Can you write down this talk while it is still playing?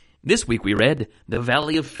This week we read The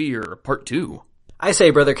Valley of Fear, Part 2. I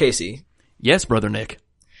say, Brother Casey. Yes, Brother Nick.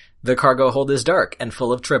 The cargo hold is dark and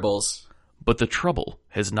full of tribbles. But the trouble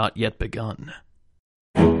has not yet begun.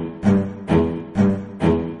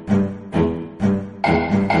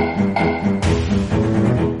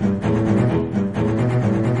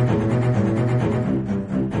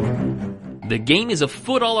 The game is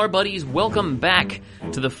afoot, all our buddies. Welcome back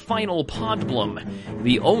to the final Podblum,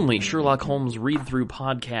 the only Sherlock Holmes read-through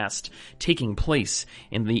podcast taking place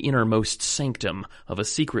in the innermost sanctum of a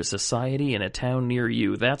secret society in a town near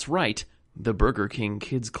you. That's right, the Burger King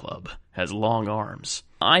Kids Club has long arms.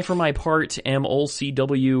 I, for my part, am Ol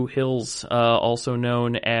C.W. Hills, also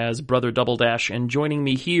known as Brother Double Dash, and joining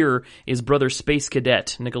me here is Brother Space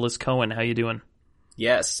Cadet, Nicholas Cohen. How you doing?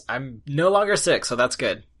 Yes, I'm no longer sick, so that's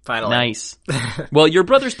good. Finally. Nice. Well, your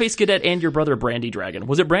brother Space Cadet and your brother Brandy Dragon.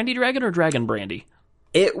 Was it Brandy Dragon or Dragon Brandy?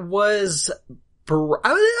 It was...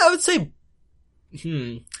 I would say...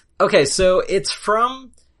 Okay, so it's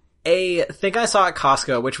from a thing I saw at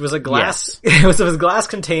Costco, which was a glass... Yes. It was a glass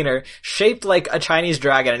container shaped like a Chinese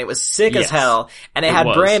dragon, and it was sick as hell, and it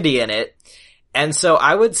had brandy in it. And so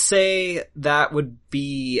I would say that would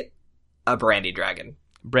be a Brandy Dragon.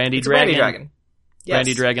 Brandy Dragon. Yes.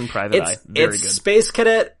 Brandy Dragon Private Eye. Very it's good. Space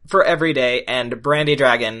Cadet for every day and Brandy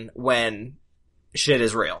Dragon when shit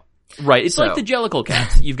is real. Right. It's like the Jellicle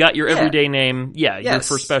Cat. You've got your everyday name. Yeah, your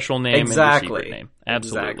for special name and your secret name.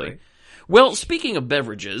 Absolutely. Exactly. Well, speaking of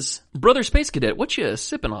beverages, Brother Space Cadet, what you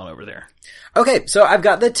sipping on over there? Okay, so I've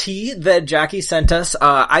got the tea that Jackie sent us.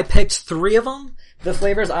 I picked 3 of them. The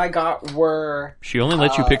flavors I got were... She only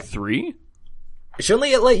let you pick 3? She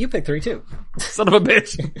only let you pick 3 too. Son of a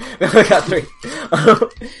bitch. I got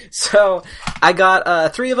 3. So I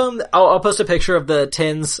got 3 of them. I'll post a picture of the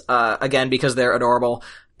tins again because they're adorable,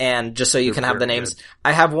 and just so you can have the names. Good.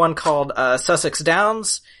 I have one called Sussex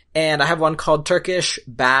Downs, and I have one called Turkish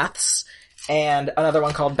Baths, and another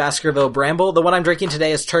one called Baskerville Bramble. The one I'm drinking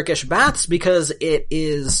today is Turkish Baths because it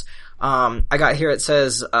is I got here, it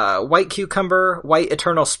says white cucumber, white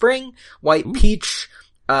eternal spring, white peach,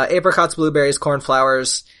 apricots, blueberries,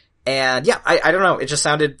 cornflowers, and yeah, I don't know, it just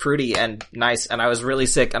sounded fruity and nice, and I was really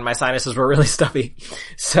sick and my sinuses were really stuffy.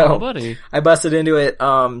 So I busted into it,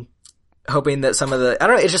 hoping that some of the, I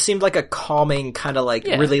don't know, it just seemed like a calming kind of like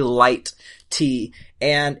really light tea,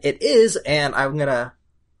 and it is, and I'm gonna,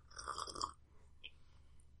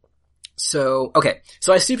 so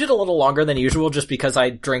I steeped it a little longer than usual just because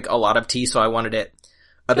I drink a lot of tea, so I wanted it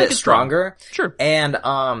a bit stronger. Sure. And,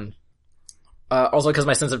 also because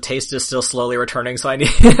my sense of taste is still slowly returning, so I need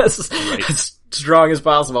as strong as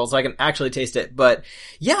possible so I can actually taste it. But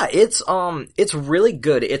yeah, it's really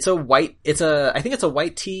good. I think it's a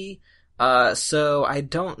white tea. So I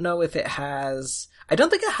don't know if I don't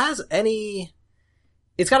think it has any,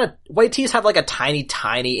 white teas have like a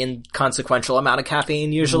tiny inconsequential amount of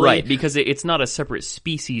caffeine usually. Right, because it's not a separate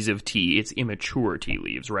species of tea, it's immature tea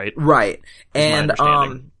leaves, right? Right. And,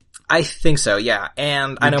 I think so, yeah.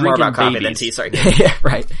 And I know more about coffee than tea, sorry. Yeah,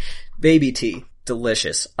 right. Baby tea.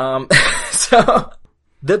 Delicious. So,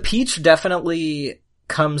 the peach definitely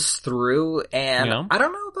comes through, and I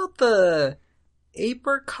don't know about the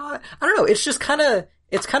apricot. I don't know, it's just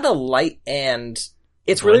it's kinda light, and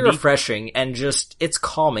it's really refreshing, and it's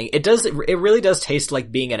calming. It really does taste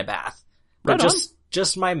like being in a bath. But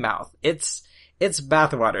just my mouth. It's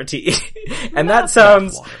bathwater tea. And that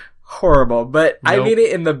sounds horrible, but nope. I mean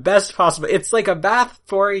it in the best possible. It's like a bath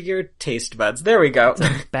for your taste buds. There we go. It's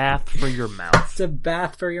a bath for your mouth. It's a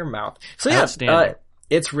bath for your mouth. So yeah,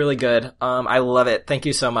 it's really good. I love it. Thank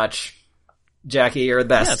you so much, Jackie. You're the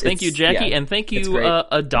best. Yeah, thank you, Jackie, and thank you,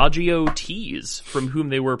 Adagio Teas, from whom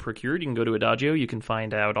they were procured. You can go to Adagio. You can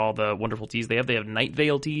find out all the wonderful teas they have. They have Night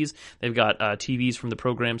Vale teas. They've got TVs from the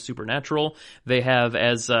program Supernatural. They have,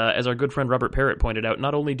 as our good friend Robert Parrott pointed out,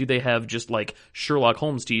 not only do they have just like Sherlock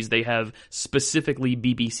Holmes teas, they have specifically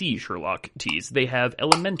BBC Sherlock teas. They have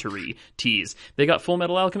Elementary teas. They got Full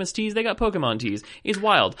Metal Alchemist teas. They got Pokemon teas. It's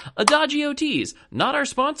wild. Adagio Teas, not our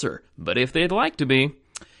sponsor, but if they'd like to be.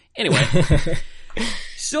 Anyway,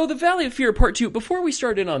 so The Valley of Fear Part 2. Before we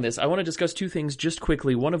start in on this, I want to discuss 2 things just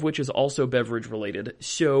quickly, one of which is also beverage related.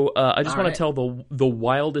 So I just want to tell the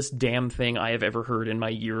wildest damn thing I have ever heard in my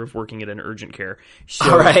year of working at an urgent care.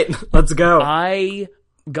 So all right, let's go. I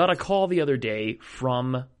got a call the other day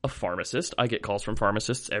from a pharmacist. I get calls from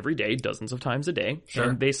pharmacists every day, dozens of times a day. Sure.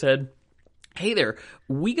 And they said, hey there,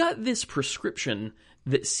 we got this prescription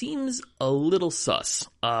that seems a little sus.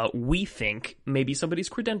 We think maybe somebody's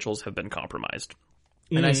credentials have been compromised.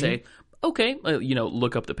 And I say, okay,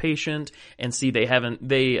 look up the patient and see they haven't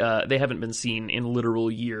been seen in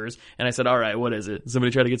literal years. And I said, all right, what is it?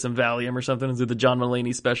 Somebody try to get some Valium or something? Is it the John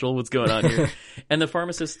Mulaney special? What's going on here? And the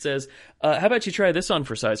pharmacist says, how about you try this on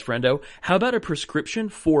for size, friendo? How about a prescription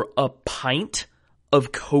for a pint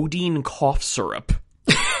of codeine cough syrup?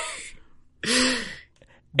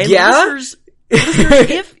 And listeners,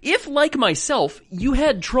 if like myself, you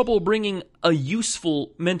had trouble bringing a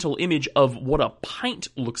useful mental image of what a pint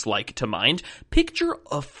looks like to mind, picture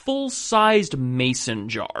a full-sized mason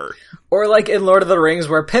jar. Or like in Lord of the Rings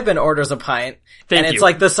where Pippin orders a pint, and it's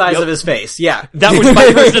like the size of his face. Yeah. That was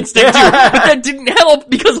my first instinct too, but that didn't help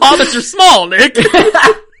because hobbits are small, Nick.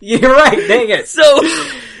 You're right, dang it. So,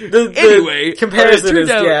 anyway, comparison is,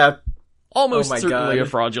 almost certainly a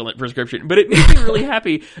fraudulent prescription, but it made me really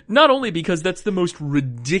happy, not only because that's the most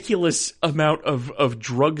ridiculous amount of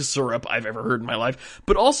drug syrup I've ever heard in my life,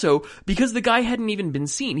 but also because the guy hadn't even been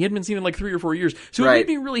seen. He hadn't been seen in like 3 or 4 years. So it made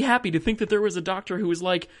me really happy to think that there was a doctor who was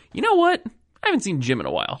like, you know what? I haven't seen Jim in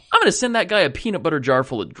a while. I'm going to send that guy a peanut butter jar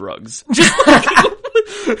full of drugs. Just like,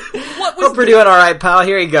 what was Hope we're doing all right, pal.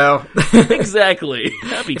 Here you go. Exactly.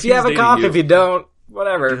 Happy if you have a cough, if you don't,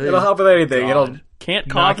 whatever. It'll help with anything. It'll can't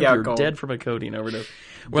cough if you're dead from a codeine overdose.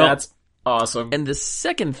 Well, that's awesome. And the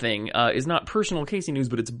second thing is not personal Casey news,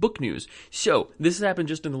 but it's book news. So this has happened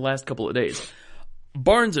just in the last couple of days.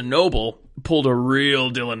 Barnes & Noble pulled a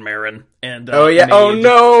real Dylan Marin and oh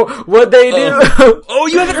no, what'd they do?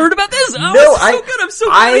 You haven't heard about this? Oh, no, so good. I'm so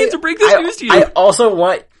glad to break this news to you. I also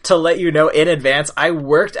want to let you know in advance, I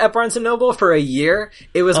worked at Barnes & Noble for a year.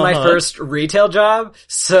 It was my first retail job,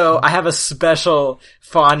 so I have a special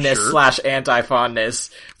fondness / anti-fondness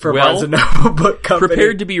for Barnes & Noble Book Company.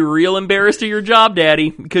 Prepared to be real embarrassed of your job, Daddy,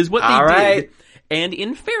 because what they did... And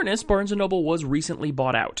in fairness, Barnes & Noble was recently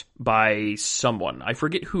bought out by someone. I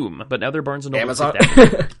forget whom, but now they're Barnes & Noble. Amazon?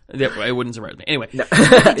 It wouldn't surprise me. Anyway, what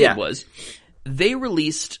they did was, they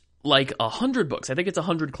released like 100 books. I think it's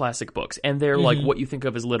 100 classic books. And they're like what you think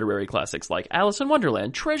of as literary classics, like Alice in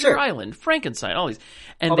Wonderland, Treasure Island, Frankenstein, all these.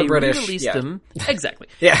 And they re-released them. Exactly.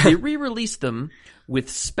 They re-released them with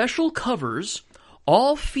special covers,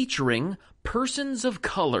 all featuring persons of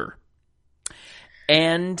color.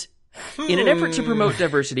 And... in an effort to promote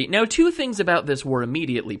diversity. Now, 2 things about this were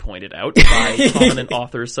immediately pointed out by prominent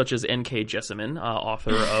authors such as N.K. Jemisin,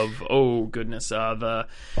 author of,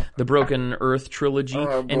 the Broken Earth trilogy.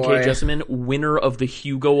 N.K. Jemisin, winner of the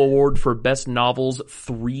Hugo Award for Best Novels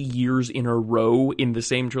 3 years in a row in the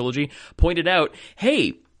same trilogy, pointed out,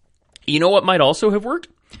 hey, you know what might also have worked?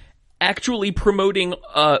 Actually promoting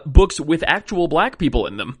books with actual black people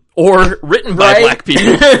in them. Or written by black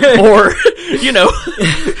people. Or,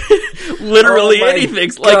 literally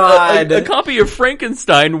anything. Like a copy of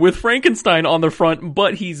Frankenstein with Frankenstein on the front,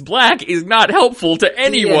 but he's black is not helpful to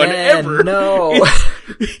anyone ever. No.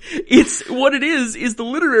 It's what it is the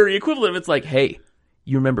literary equivalent. It's like, hey,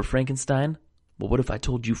 you remember Frankenstein? Well, what if I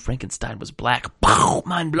told you Frankenstein was black? Pow!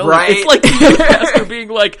 Mind blown. Right? It's like the pastor being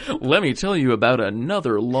like, let me tell you about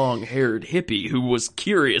another long-haired hippie who was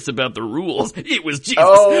curious about the rules. It was Jesus.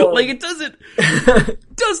 Like, it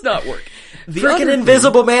does not work. The freaking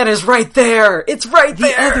Invisible Man is right there. It's right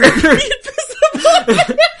there.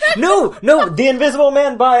 No, The Invisible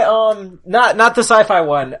Man by, not the sci-fi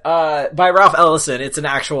one, by Ralph Ellison. It's an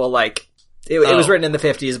actual, it was written in the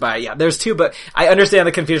 50s by, there's 2, but I understand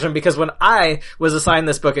the confusion because when I was assigned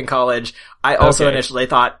this book in college, I also initially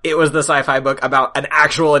thought it was the sci-fi book about an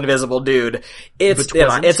actual invisible dude. It's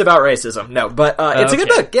about racism. No, but, it's a good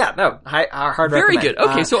book. Yeah, no, hard Very recommend. Good.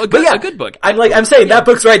 Okay, so a good book. I'm saying that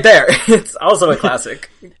book's right there. It's also a classic.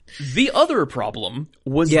 The other problem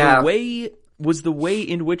was the way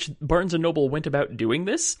in which Barnes & Noble went about doing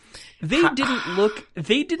this. They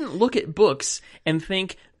didn't look at books and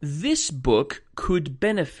think, this book could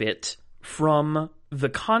benefit from the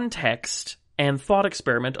context and thought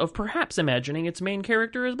experiment of perhaps imagining its main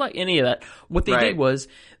character as black. Any of that. What they did was,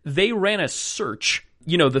 they ran a search,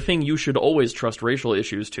 the thing you should always trust racial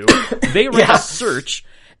issues to. They ran a search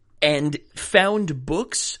and found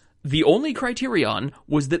books. The only criterion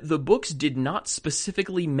was that the books did not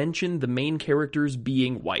specifically mention the main characters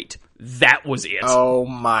being white. That was it. Oh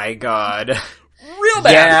my god. Real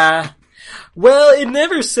bad. Yeah. Well, it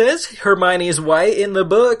never says Hermione's white in the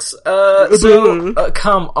books,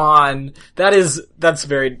 come on.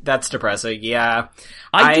 That's depressing, yeah.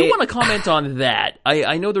 I do want to comment on that.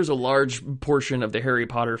 I know there's a large portion of the Harry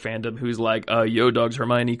Potter fandom who's like, yo, dogs,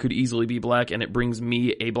 Hermione could easily be black, and it brings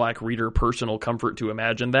me, a black reader, personal comfort to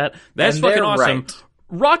imagine that. That's fucking awesome. Right.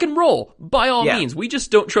 Rock and roll, by all means. We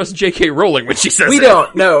just don't trust J.K. Rowling when she says We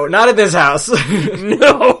don't. No, not at this house.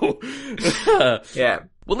 No. Yeah.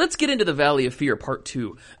 Well, let's get into the Valley of Fear Part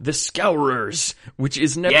 2. The Scourers, which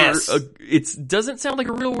is never it doesn't sound like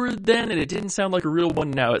a real word then, and it didn't sound like a real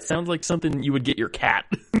one now. It sounds like something you would get your cat.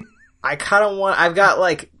 I kind of I've got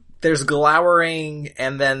like, there's glowering,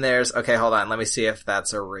 and then there's, okay, hold on, let me see if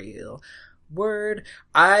that's a real word.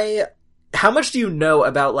 How much do you know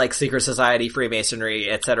about like secret society, Freemasonry,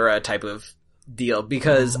 etc. type of deal?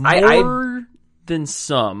 Because more than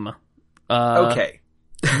some. Okay.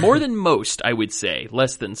 More than most, I would say.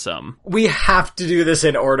 Less than some. We have to do this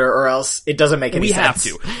in order, or else it doesn't make any sense.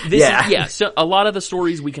 We have to. So a lot of the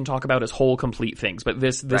stories we can talk about as whole, complete things, but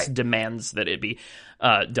this right. demands that it be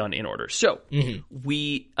done in order. So,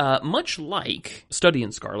 we, much like Study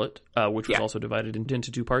in Scarlet, which was also divided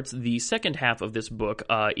into 2 parts, the second half of this book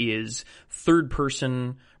is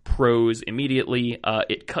third-person prose immediately.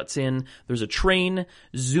 It cuts in. There's a train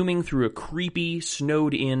zooming through a creepy,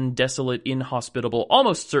 snowed-in, desolate, inhospitable,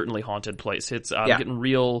 almost certainly haunted place. It's getting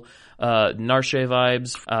real Narshe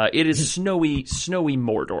vibes. It is snowy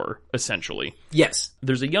Mordor, essentially. Yes.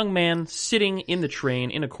 There's a young man sitting in the train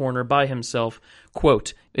in a corner by himself.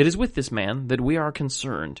 Quote, "It is with this man that we are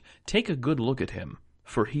concerned. Take a good look at him,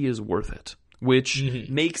 for he is worth it." Which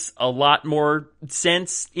makes a lot more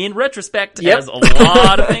sense in retrospect, as a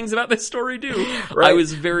lot of things about this story do. Right. I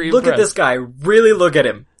was very impressed. Look at this guy. Really look at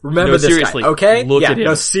him. Remember this seriously, guy, okay? Look at him.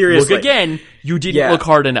 No, seriously. Look again. You didn't look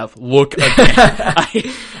hard enough. Look again.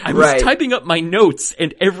 I was typing up my notes,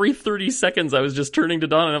 and every 30 seconds I was just turning to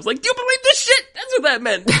Don, and I was like, do you believe this shit? That's what that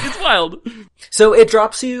meant. It's wild. So it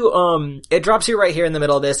drops you right here in the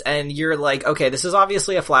middle of this, and you're like, okay, this is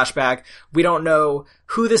obviously a flashback. We don't know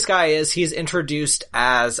who this guy is. He's introduced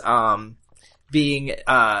as, being,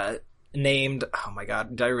 named, oh my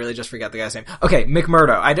god, did I really just forget the guy's name? Okay,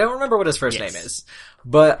 McMurdo. I don't remember what his first name is.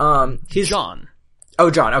 But, he's John. Oh,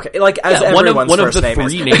 John, okay. Like, as everyone's first name is. One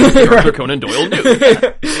of the 3 names that Arthur Conan Doyle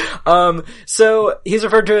knew. So, he's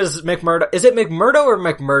referred to as McMurdo. Is it McMurdo or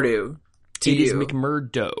McMurdo? It is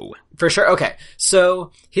McMurdo. For sure, okay.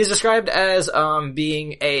 So, he's described as,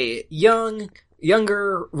 being a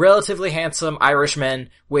younger, relatively handsome Irishman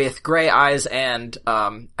with gray eyes and,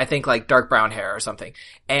 I think like dark brown hair or something.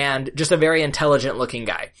 And just a very intelligent looking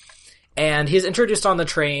guy. And he's introduced on the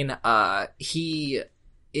train.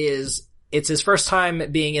 It's his first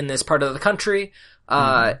time being in this part of the country.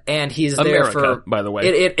 And he's there for, by the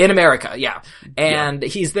way. In America, yeah. And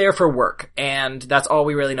he's there for work. And that's all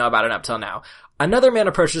we really know about him up till now. Another man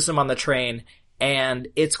approaches him on the train, and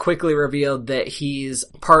it's quickly revealed that he's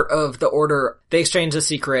part of the Order. They exchange a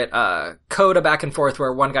secret, code a back and forth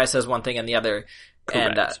where one guy says one thing and the other,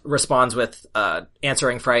 and responds with,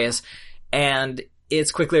 answering phrase. And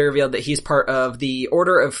it's quickly revealed that he's part of the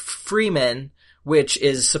Order of Freemen, which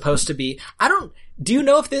is supposed to be, do you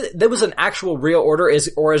know if there was an actual real order,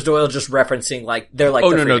 or is Doyle just referencing like, they're like,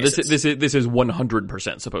 no, this is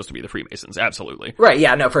 100% supposed to be the Freemasons, absolutely. Right,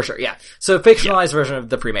 yeah, no, for sure, yeah. So fictionalized version of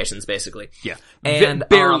the Freemasons, basically. Yeah. And,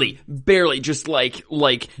 barely, just like,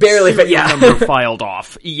 barely, but yeah. Number filed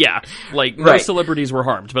off. Yeah. Like, no celebrities were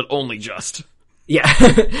harmed, but only just. Yeah.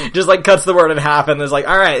 Just like cuts the word in half and is like,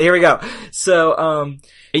 alright, here we go. So,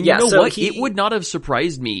 and you know what? It would not have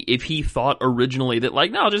surprised me if he thought originally that,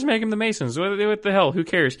 like, no, just make him the Masons. What the hell? Who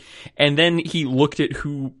cares? And then he looked at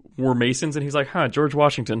who were Masons and he's like, George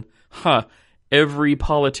Washington. Every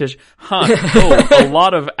politician. Oh, a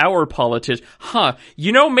lot of our politicians.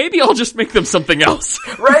 Maybe I'll just make them something else.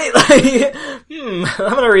 Right? Like, I'm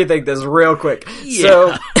gonna rethink this real quick.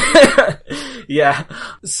 Yeah. So, yeah.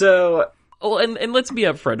 So, well, and let's be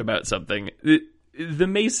upfront about something. The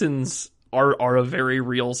Masons are a very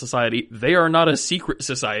real society. They are not a secret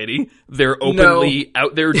society. They're openly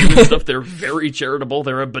out there doing stuff. They're very charitable.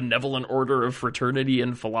 They're a benevolent order of fraternity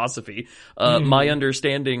and philosophy. My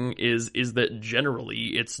understanding is that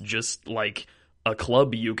generally it's just like a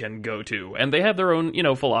club you can go to, and they have their own,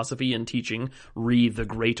 philosophy and teaching. Read The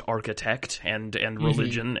Great Architect and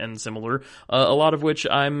religion and similar, a lot of which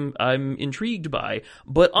I'm intrigued by.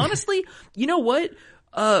 But honestly, you know what?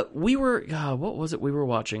 What was it we were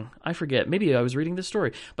watching? I forget. Maybe I was reading this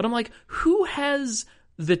story, but I'm like, who has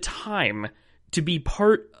the time to be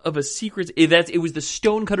part of a secret? It was the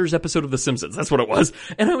Stonecutters episode of The Simpsons. That's what it was.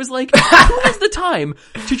 And I was like, who has the time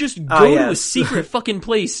to just go to a secret fucking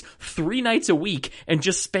place 3 nights a week and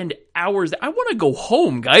just spend hours? I want to go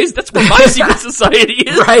home, guys. That's what my secret society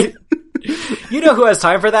is. Right. You know who has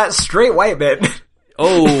time for that? Straight white men.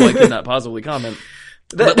 Oh, I could not possibly comment.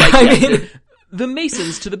 The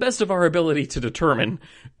Masons, to the best of our ability to determine,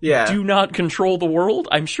 do not control the world.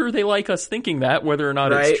 I'm sure they like us thinking that. Whether or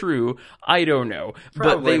not it's true, I don't know.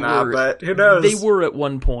 Probably but who knows? They were at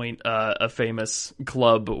one point a famous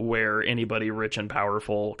club where anybody rich and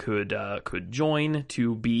powerful could join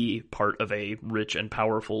to be part of a rich and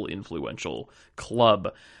powerful, influential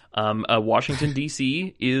club. Washington,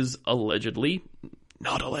 D.C. is allegedly,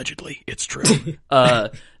 not allegedly, it's true,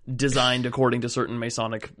 designed according to certain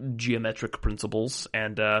Masonic geometric principles,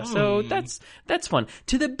 and so that's fun.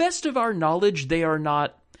 To the best of our knowledge, they are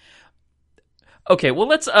not. Okay, well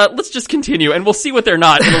let's just continue, and we'll see what they're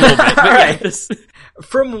not in a little bit. Right.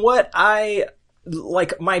 From what I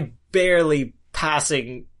like, my barely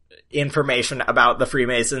passing information about the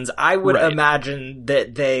Freemasons, I would imagine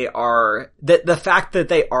that the fact that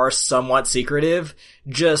they are somewhat secretive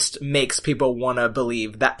just makes people want to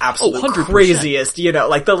believe the absolute craziest,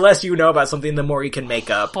 like the less you know about something, the more you can make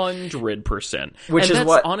up. 100%. Which is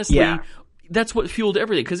what, honestly, that's what fueled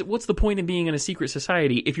everything. Because what's the point of being in a secret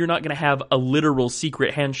society if you're not going to have a literal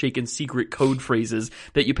secret handshake and secret code phrases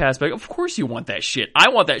that you pass back? Of course you want that shit.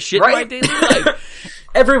 I want that shit in my daily life.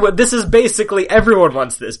 Everyone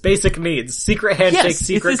wants this. Basic needs. Secret handshake,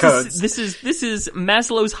 secret codes. This is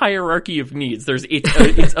Maslow's hierarchy of needs.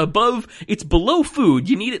 It's below food.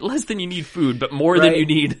 You need it less than you need food, but more than you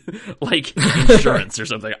need, like, insurance or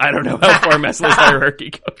something. I don't know how far Maslow's hierarchy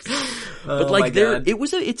goes. But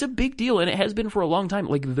it's a big deal, and it has been for a long time.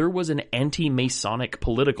 Like, there was an anti-Masonic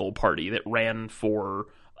political party that ran for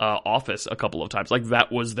office a couple of times. Like,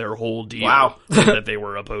 that was their whole deal. Wow. That they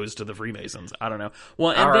were opposed to the Freemasons. I don't know.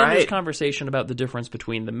 Well, and then there's conversation about the difference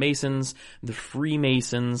between the Masons, the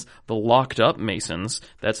Freemasons, the locked up Masons.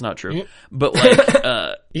 That's not true. But, like,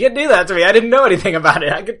 you can do that to me. I didn't know anything about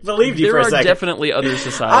it. I could believe you for a second. There are definitely other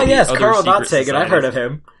societies. Yes, Carl Notsagen. I've heard of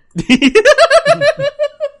him.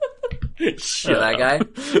 Shut that up. Guy.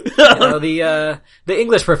 The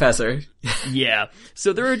English professor. Yeah.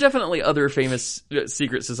 So there are definitely other famous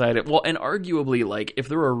secret societies. Well, and arguably, like, if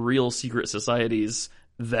there are real secret societies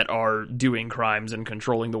that are doing crimes and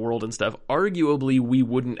controlling the world and stuff, arguably we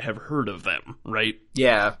wouldn't have heard of them, right?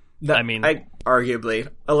 Yeah. Allegedly.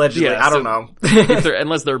 Yeah, I don't know.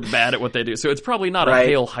 Unless they're bad at what they do. So it's probably not a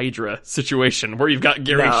Hail Hydra situation where you've got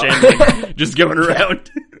Gary Shandling just going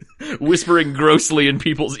around whispering grossly in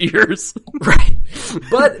people's ears. Right.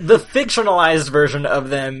 But the fictionalized version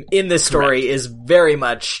of them in this story is very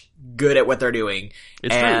much good at what they're doing.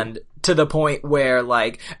 It's true. To the point where,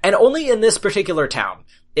 like, and only in this particular town,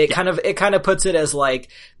 it kind of puts it as like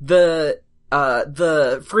the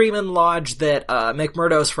Freeman Lodge that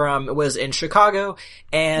McMurdo's from was in Chicago,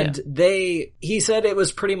 and he said it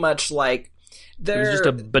was pretty much like it was just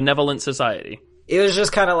a benevolent society. It was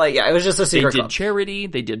just kind of like, it was just a secret club. They did charity,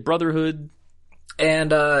 they did brotherhood.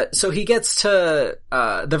 And so he gets to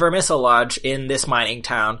the Vermissa Lodge in this mining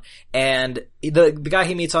town, and the guy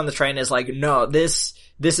he meets on the train is like, no, this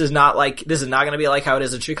is not going to be like how it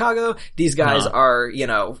is in Chicago. These guys are,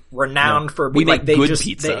 renowned for being like, good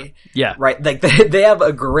pizza. Right. Like they have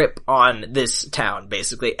a grip on this town,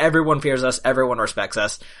 basically. Everyone fears us. Everyone respects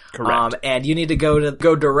us. Correct. And you need to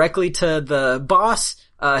go directly to the boss.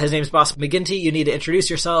 His name's Boss McGinty. You need to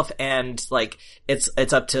introduce yourself, and like,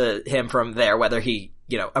 it's up to him from there whether he,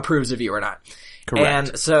 approves of you or not. Correct.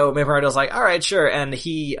 And so McMurdo's like, all right, sure. And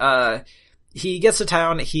he gets to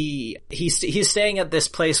town. He's staying at this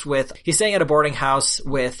place he's staying at a boarding house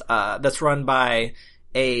that's run by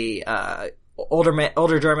a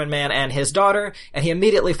older German man and his daughter, and he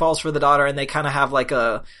immediately falls for the daughter, and they kind of have like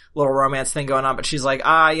a little romance thing going on, but she's like,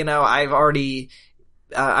 I'm already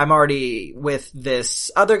with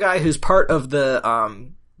this other guy who's part of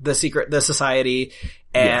the society,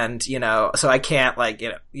 and, so I can't, like,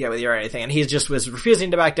 with you or anything. And he just was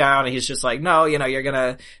refusing to back down, and he's just like, no, you're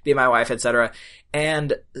gonna be my wife, etc.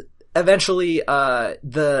 And eventually,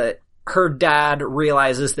 her dad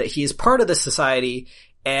realizes that he's part of this society,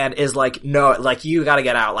 and is like, no, like, you gotta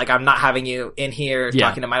get out. Like, I'm not having you in here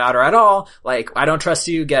talking to my daughter at all. Like, I don't trust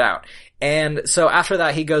you, get out. And so after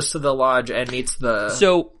that, he goes to the lodge and meets let's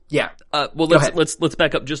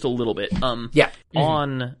back up just a little bit.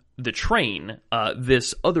 On the train,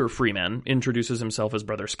 this other Freeman introduces himself as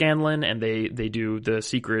Brother Scanlon, and they do the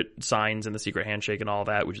secret signs and the secret handshake and all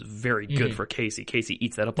that, which is very good for Casey. Casey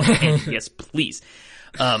eats that up like candy. Yes, please.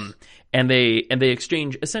 And they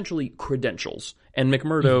exchange essentially credentials. And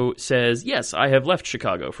McMurdo says, yes, I have left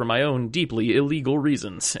Chicago for my own deeply illegal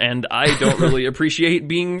reasons, and I don't really appreciate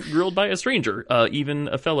being grilled by a stranger, even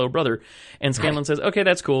a fellow brother. And Scanlon says, okay,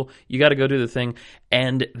 that's cool. You gotta go do the thing.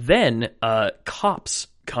 And then, cops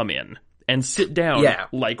come in. and sit down,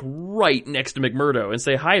 like, right next to McMurdo and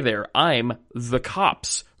say, "Hi there, I'm the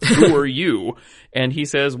cops. Who are you?" And he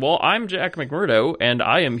says, "Well, I'm Jack McMurdo, and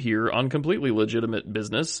I am here on completely legitimate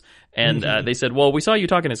business." And they said, "Well, we saw you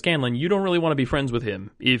talking to Scanlon. You don't really want to be friends with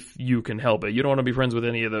him if you can help it. You don't want to be friends with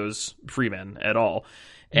any of those free men at all."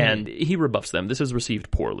 And he rebuffs them. This is received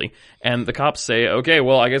poorly. And the cops say, "Okay,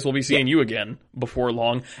 well, I guess we'll be seeing you again before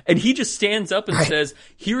long." And he just stands up and says,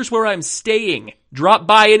 "Here's where I'm staying. Drop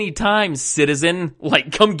by any time, citizen.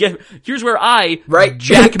 Like, come get, here's where I,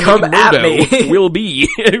 Jack come McMurdo, will be."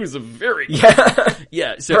 It was a very,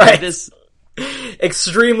 so this,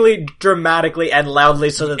 extremely dramatically and loudly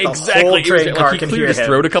so that the whole train car can hear him. He cleared his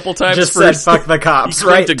throat a couple times just first. said, "Fuck the cops,"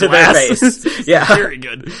 right to their face. Yeah. Very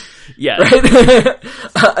good. Yeah. Right?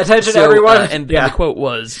 Attention everyone. And the quote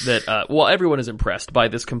was that, everyone is impressed by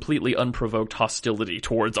this completely unprovoked hostility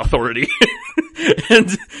towards authority. and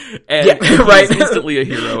he's instantly a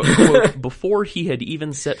hero. Quote, "Before he had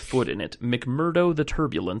even set foot in it, McMurdo the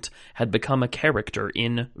Turbulent had become a character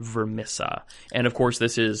in Vermissa." And of course,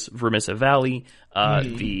 this is Vermissa Valley,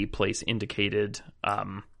 the place indicated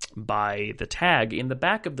by the tag in the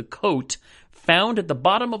back of the coat found at the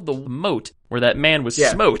bottom of the moat where that man was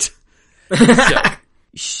smote.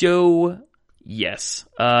 So, yes,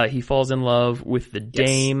 he falls in love with the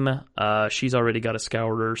dame. She's already got a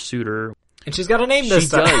scourer suitor. And she's got a name this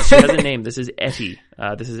time. She does. She has a name. This is Etty.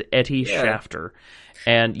 This is Etty Shafter.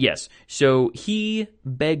 And yes, so he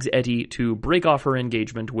begs Etty to break off her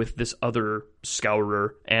engagement with this other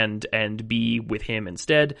scourer and be with him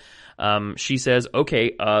instead. She says,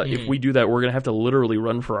 "Okay, if we do that, we're gonna have to literally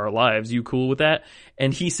run for our lives. You cool with that?"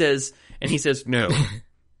 And he says, "No,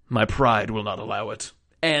 my pride will not allow it."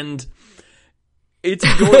 And it's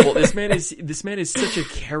adorable. This man is such a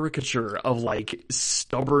caricature of, like,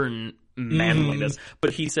 stubborn manliness.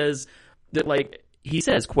 But he says that, like,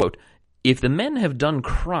 quote, "If the men have done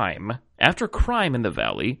crime after crime in the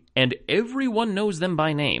valley, and everyone knows them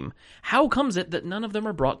by name, how comes it that none of them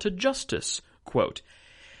are brought to justice?" Quote.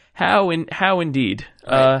 How indeed.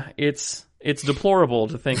 Right. It's deplorable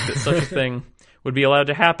to think that such a thing would be allowed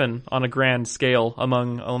to happen on a grand scale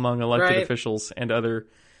among elected officials and other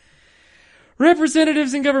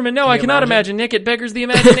representatives in government. No, I cannot imagine, Nick. It beggars the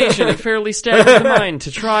imagination. It fairly staggers the mind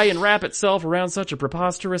to try and wrap itself around such a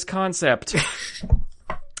preposterous concept.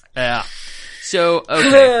 Yeah. So,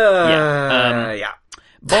 okay.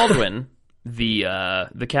 Baldwin,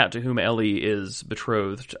 the cat to whom Ellie is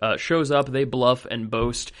betrothed, shows up. They bluff and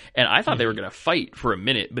boast, and I thought they were going to fight for a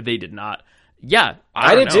minute, but they did not. Yeah,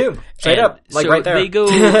 I did too. Straight up, like, so right there. They go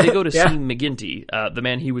to see McGinty, the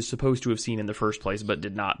man he was supposed to have seen in the first place, but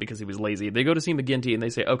did not because he was lazy. They go to see McGinty and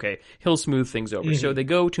they say, "Okay, he'll smooth things over." So they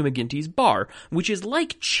go to McGinty's bar, which is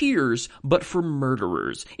like Cheers, but for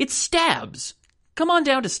murderers. It's Stabs. Come on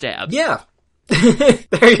down to Stabs. Yeah.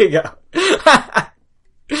 There you go.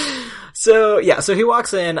 So he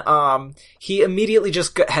walks in, he immediately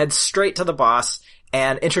just heads straight to the boss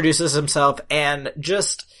and introduces himself, and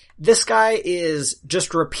this guy is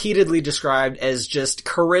just repeatedly described as just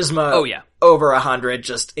charisma over 100,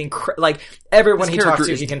 just like, everyone he talks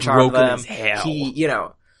to, he can charm them. He,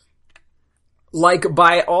 like,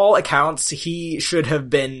 by all accounts, he should have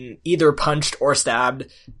been either punched or stabbed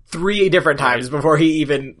 3 different times before he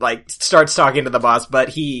even, like, starts talking to the boss, but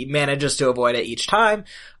he manages to avoid it each time.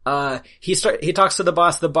 He talks to the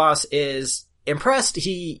boss. The boss is impressed.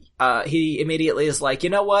 He immediately is like,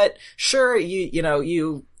 "You know what? Sure, we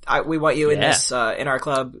want you in this, in our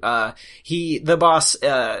club." The boss,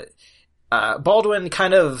 Baldwin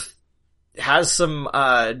kind of has some,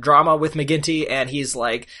 drama with McGinty, and he's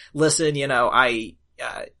like, "Listen,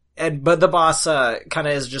 but the boss, kind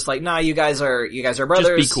of is just like, "Nah, you guys are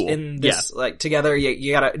brothers. Just be cool. In this, like, together.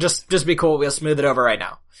 You gotta, just be cool. We'll smooth it over right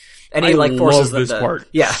now." And he, like, forces them to... I love this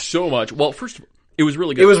part so much. Well, first of all, it was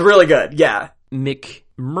really good. It was really good, yeah.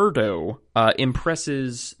 McMurdo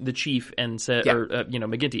impresses the chief and said,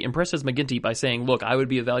 McGinty impresses McGinty by saying, "Look, I would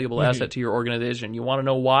be a valuable asset to your organization. You want to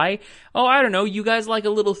know why? Oh, I don't know. You guys like a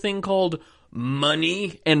little thing called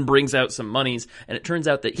money," and brings out some monies. And it turns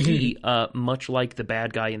out that he, much like the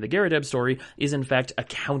bad guy in the Garadeb story, is in fact a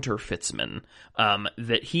counterfeitsman.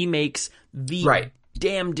 That he makes the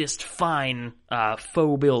damnedest fine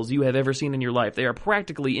faux bills you have ever seen in your life. They are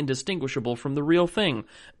practically indistinguishable from the real thing.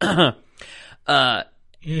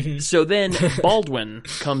 So then Baldwin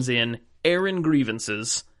comes in, airing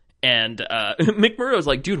grievances, and McMurdo's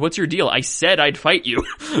like, "Dude, what's your deal? I said I'd fight you."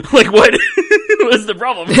 Like, what? What's the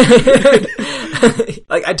problem?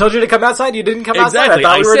 Like, I told you to come outside, you didn't come outside. Exactly. I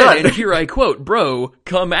thought we were done. And here I quote, "Bro,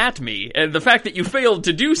 come at me." And the fact that you failed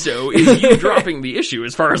to do so is you dropping the issue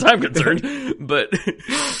as far as I'm concerned. But,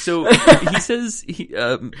 so, he says,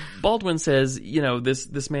 Baldwin says,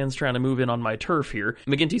 this man's trying to move in on my turf here.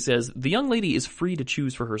 McGinty says, "The young lady is free to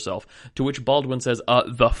choose for herself." To which Baldwin says,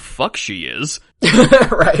 "The fuck she is."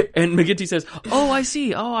 Right. And McGinty says, "Oh, I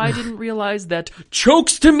see. Oh, I didn't realize that."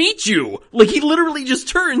 Chokes to meet you! Like, he literally just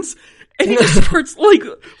turns and he just starts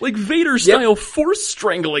like Vader style force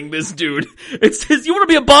strangling this dude. It says, "You want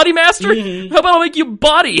to be a body master? Mm-hmm. How about I'll make you a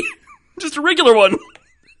body?" Just a regular one.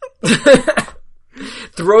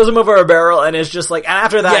 Throws him over a barrel and is just like, and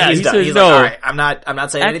after that he's done. Says, he's "No, like, alright, I'm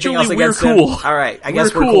not saying anything else against we're cool. him. Alright, I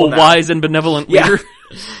guess we're cool now. Wise and benevolent leader."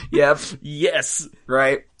 Yep. Yes.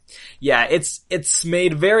 Right. Yeah, it's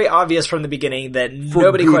made very obvious from the beginning that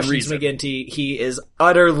nobody questions reason. McGinty. He is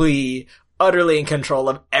utterly in control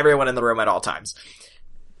of everyone in the room at all times.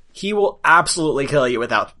 He will absolutely kill you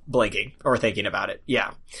without blinking or thinking about it.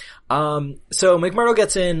 Yeah. So McMurdo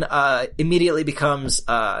gets in, immediately becomes,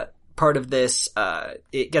 part of this,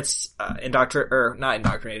 it gets, not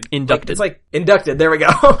indoctrinated. Inducted. It's like inducted, there we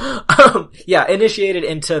go. Initiated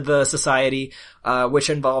into the society, which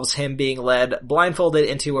involves him being led blindfolded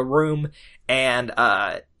into a room, and,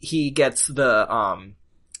 he gets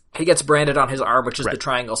branded on his arm, which is the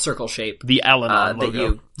triangle circle shape. The Al-Anon logo. That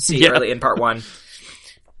you see early in part 1.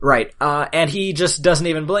 Right. And he just doesn't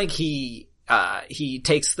even blink. He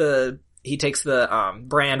takes the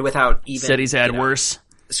brand without even said he's had worse.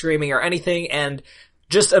 Screaming or anything, and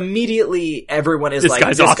just immediately everyone is this like,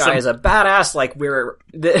 guy's this awesome. guy is a badass, like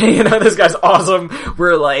this guy's awesome.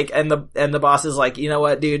 We're like, and the boss is like, you know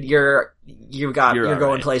what, dude, you're going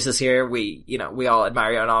right. places here. We all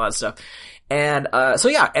admire you and all that stuff. And,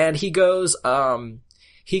 and he goes, the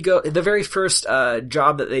very first,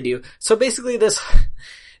 job that they do. So basically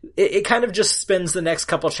it kind of just spends the next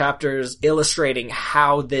couple chapters illustrating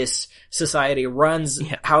how this society runs,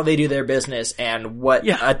 how they do their business, and what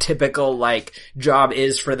a typical, job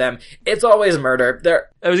is for them. It's always murder.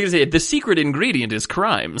 I was gonna say, the secret ingredient is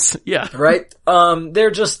crimes. Yeah. Right? They're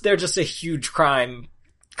just a huge crime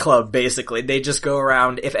club, basically. They just go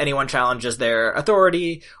around, if anyone challenges their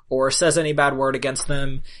authority or says any bad word against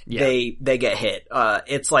them, they get hit.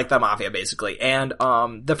 It's like the mafia, basically. And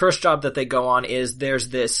the first job that they go on is there's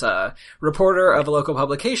this reporter of a local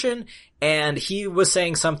publication, and he was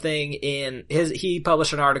saying something he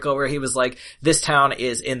published an article where he was like, this town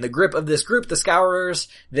is in the grip of this group, the Scourers.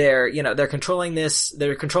 They're controlling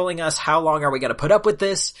they're controlling us. How long are we gonna put up with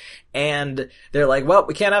this? And they're like, well,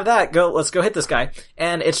 we can't have that. Let's go hit this guy.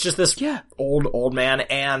 And it's just this old man,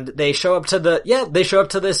 and they show up to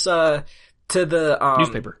this,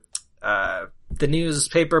 newspaper. The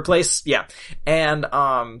newspaper place. Yeah. And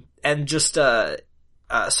just,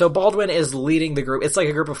 so Baldwin is leading the group. It's like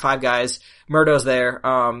a group of 5 guys. Murdo's there.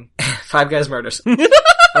 5 guys murders. 5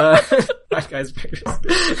 guys murders.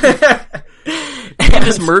 And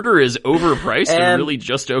this murder is overpriced and really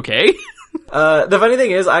just okay? The funny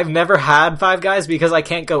thing is, I've never had 5 guys because I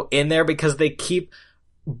can't go in there because they keep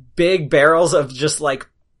big barrels of just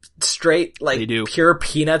straight, pure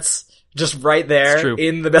peanuts just right there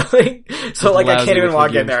in the building. So I can't even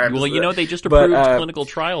walk in there. Well, they just approved clinical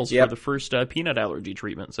trials for the first peanut allergy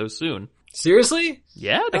treatment so soon. Seriously?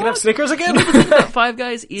 Yeah, I can have Snickers again? The thing about 5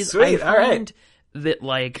 Guys is Sweet, I find that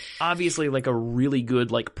obviously a really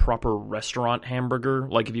good proper restaurant hamburger,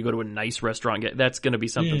 if you go to a nice restaurant, that's gonna be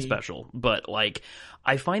something special. But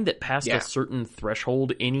I find that past a certain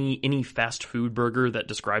threshold, any fast food burger that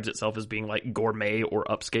describes itself as being gourmet or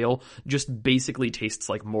upscale just basically tastes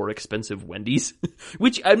like more expensive Wendy's,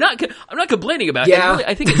 which I'm not complaining about. Yeah.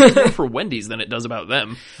 I think it's more for Wendy's than it does about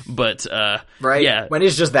them. But right, yeah,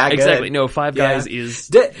 Wendy's just that good. Exactly. No, 5 Guys is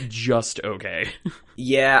just okay.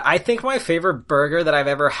 Yeah, I think my favorite burger that I've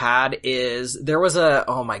ever had is, there was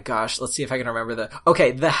oh my gosh, let's see if I can remember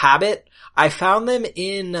The Habit. I found them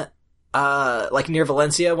in, near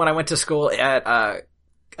Valencia when I went to school at,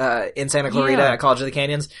 in Santa Clarita at College of the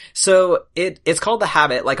Canyons. So it's called The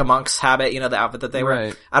Habit, like a monk's habit, the outfit that they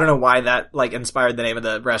wear. I don't know why that, inspired the name of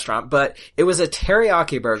the restaurant, but it was a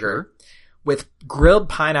teriyaki burger with grilled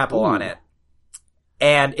pineapple on it.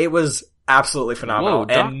 And it was absolutely phenomenal.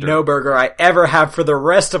 Whoa, and no burger I ever have for the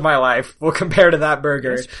rest of my life will compare to that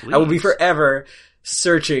burger. Yes, I will be forever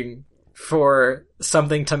searching for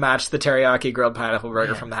something to match the teriyaki grilled pineapple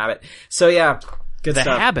burger from The Habit. So good stuff.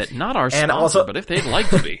 The Habit, not our sponsor, also, but if they'd like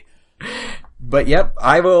to be. But yep,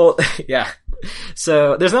 I will,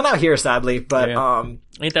 So there's none out here, sadly, but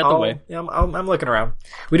ain't that the way? I'm looking around.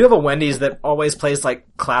 We do have a Wendy's that always plays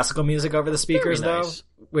classical music over the speakers, though.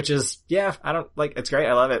 which is, it's great.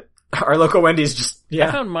 I love it. Our local Wendy's just, I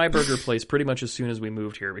found my burger place pretty much as soon as we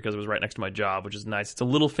moved here because it was right next to my job, which is nice. It's a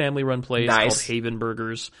little family-run place called Haven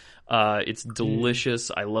Burgers. It's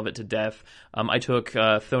delicious. I love it to death. I took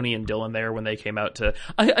Thony and Dylan there when they came out to...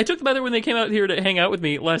 I took them out there when they came out here to hang out with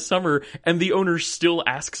me last summer, and the owner still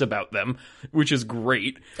asks about them, which is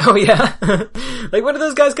great. Oh, yeah? Like, when are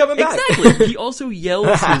those guys coming back? Exactly. He also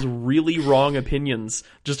yells his really wrong opinions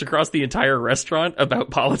just across the entire restaurant about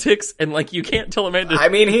politics, and, like, you can't tell a man to... I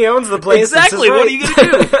mean, he owns the place. Exactly. What are you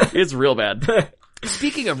gonna do? It's real bad.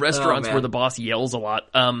 Speaking of restaurants where the boss yells a lot,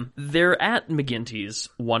 they're at McGinty's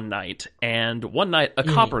one night, and one night a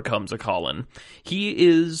copper comes a-calling. He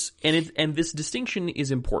is, and this distinction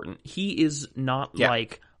is important. He is not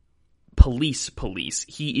like police.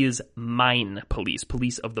 He is mine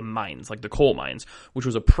police of the mines, like the coal mines, which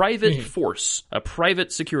was a private force, a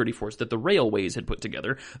private security force that the railways had put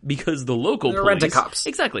together because the local police... rent-a-cops.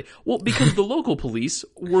 Exactly. Well, because the local police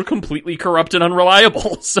were completely corrupt and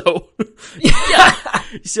unreliable, so... yeah.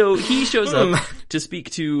 So he shows up to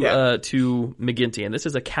speak to McGinty, and this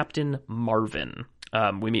is a Captain Marvin.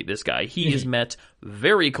 We meet this guy. He is met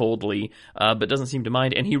very coldly, but doesn't seem to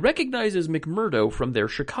mind, and he recognizes McMurdo from their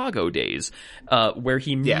Chicago days, where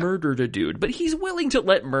he murdered a dude, but he's willing to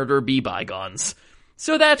let murder be bygones.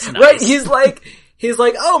 So that's nice. Right, he's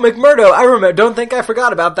like, oh, McMurdo, I remember, don't think I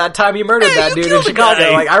forgot about that time you murdered that dude in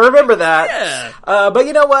Chicago. Like, I remember that. Yeah. But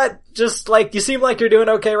you know what? Just, like, you seem like you're doing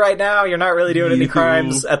okay right now. You're not really doing any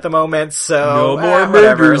crimes at the moment, so... No more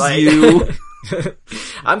murders, you.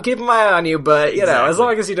 I'm keeping my eye on you, but, you know, as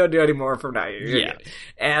long as you don't do any more from now, you're good.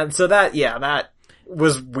 And so that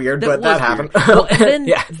was weird, but that happened. Well,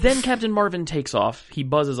 and then Captain Marvin takes off. He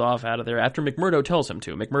buzzes off out of there after McMurdo tells him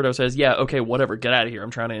to. McMurdo says, yeah, okay, whatever, get out of here.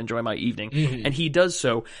 I'm trying to enjoy my evening. And he does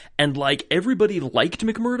so. And like, everybody liked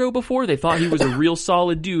McMurdo before. They thought he was a real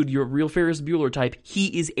solid dude, you're a real Ferris Bueller type. He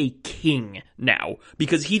is a king now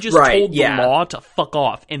because he just told the law to fuck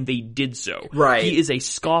off, and they did so. Right. He is a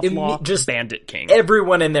scofflaw bandit king.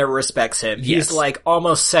 Everyone in there respects him. He's like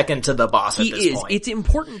almost second to the boss at this point. It's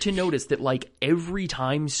important to notice that like every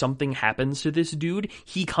time something happens to this dude,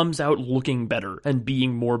 he comes out looking better and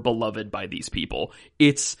being more beloved by these people.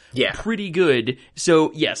 It's pretty good.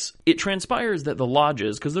 So yes, it transpires that the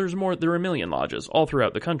lodges, because there are a million lodges all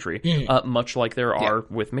throughout the country, much like there are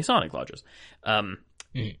with Masonic lodges.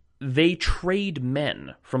 They trade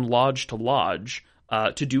men from lodge to lodge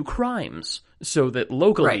to do crimes, so that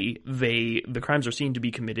locally the crimes are seen to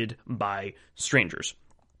be committed by strangers.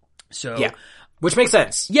 So which makes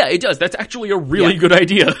sense. Yeah, it does. That's actually a really good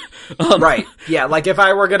idea. Right. Yeah, like if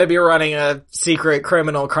I were going to be running a secret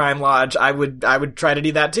criminal crime lodge, I would try to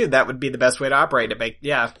do that too. That would be the best way to operate it.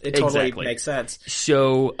 It totally makes sense.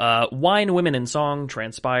 So, wine, women, and song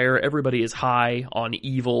transpire. Everybody is high on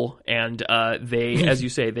evil, and they, as you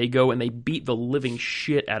say, they go and they beat the living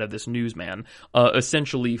shit out of this newsman,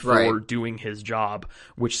 essentially for doing his job,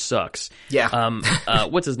 which sucks. Yeah.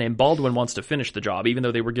 What's his name? Baldwin wants to finish the job, even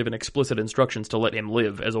though they were given explicit instructions to let him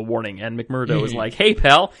live as a warning, and McMurdo is like, hey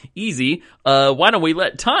pal, easy, why don't we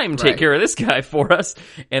let time take care of this guy for us,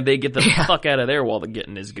 and they get the fuck out of there while the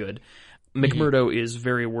getting is good. McMurdo is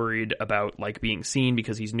very worried about like being seen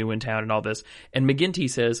because he's new in town and all this, and McGinty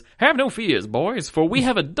says, have no fears, boys, for we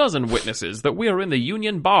have a dozen witnesses that we are in the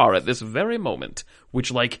Union Bar at this very moment,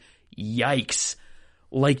 which like, yikes.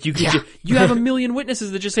 Like, you have a million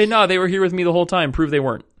witnesses that just say, no, they were here with me the whole time, prove they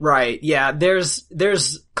weren't. Right, yeah, there's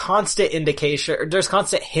constant indication, there's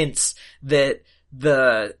constant hints that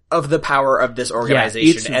of the power of this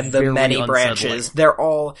organization and the many branches.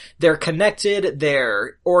 They're connected,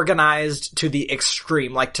 they're organized to the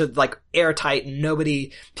extreme, like airtight,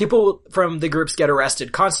 people from the groups get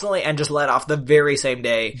arrested constantly and just let off the very same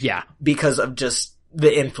day. Yeah. Because of just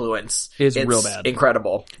the influence is real bad.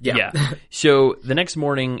 Incredible. Yeah. So the next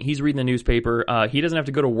morning, he's reading the newspaper. He doesn't have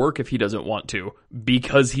to go to work if he doesn't want to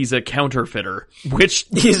because he's a counterfeiter, which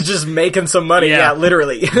he's just making some money. Yeah,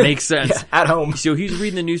 literally makes sense at home. So he's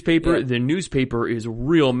reading the newspaper. Yeah. The newspaper is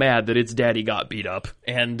real mad that its daddy got beat up,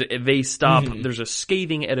 and they stop. There's a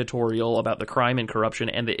scathing editorial about the crime and corruption,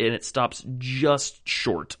 and it stops just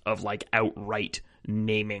short of like outright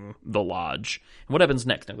naming the lodge. And what happens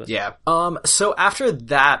next, Nicholas? Yeah. So after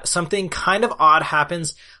that, something kind of odd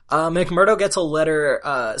happens. McMurdo gets a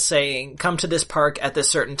letter, saying, come to this park at this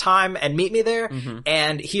certain time and meet me there.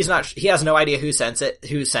 And he has no idea who sent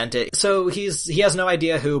it. So he has no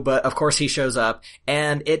idea who, but of course he shows up,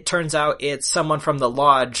 and it turns out it's someone from the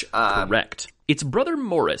lodge. Correct. It's Brother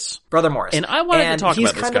Morris. Brother Morris. And I wanted to talk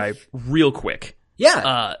about this guy real quick.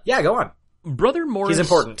 Yeah. Go on. Brother Morris... He's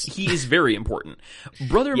important. He is very important.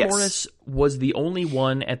 Brother Yes. Morris was the only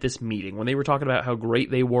one at this meeting. When they were talking about how great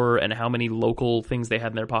they were and how many local things they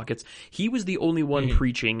had in their pockets, he was the only one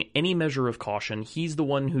preaching any measure of caution. He's the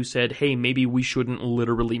one who said, hey, maybe we shouldn't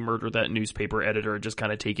literally murder that newspaper editor, just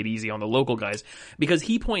kind of take it easy on the local guys. Because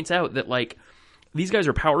he points out that, like, these guys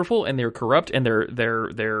are powerful and they're corrupt and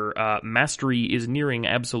their mastery is nearing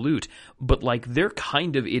absolute, but, like, they're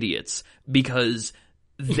kind of idiots because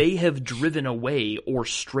they have driven away or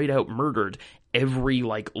straight out murdered every,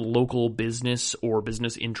 like, local business or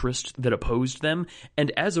business interest that opposed them,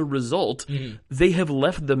 and as a result, they have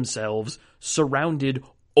left themselves surrounded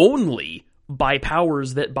only by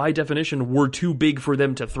powers that, by definition, were too big for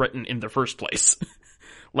them to threaten in the first place.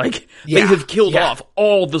 Like, they have killed off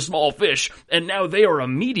all the small fish, and now they are a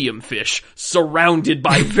medium fish surrounded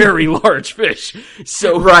by very large fish.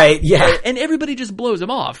 So, right, yeah. And everybody just blows them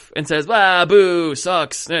off and says, boo,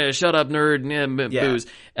 sucks, shut up, nerd, booze,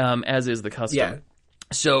 as is the custom. Yeah.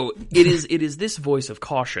 So, it is this voice of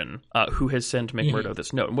caution, who has sent McMurdo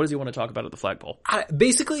this note. And what does he want to talk about at the flagpole?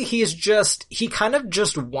 Basically, he kind of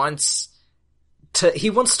just wants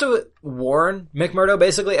to warn McMurdo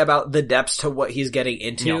basically about the depths to what he's getting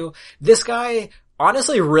into. No. This guy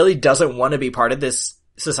honestly really doesn't want to be part of this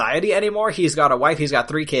society anymore. He's got a wife, he's got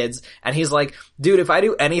 3 kids, and he's like, dude, if I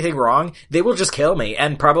do anything wrong, they will just kill me,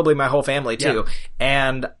 and probably my whole family too. Yeah.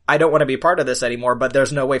 And I don't want to be part of this anymore, but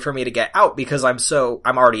there's no way for me to get out because I'm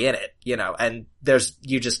already in it, you know, and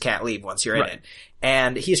you just can't leave once you're in it.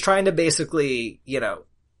 And he's trying to basically, you know,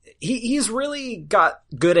 he's really got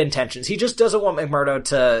good intentions. He just doesn't want McMurdo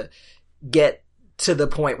to get to the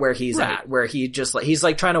point where he's at, where he's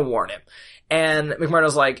like trying to warn him. And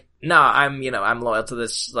McMurdo's like, nah, I'm loyal to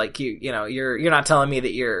this. Like, you're not telling me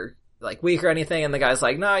that you're like weak or anything. And the guy's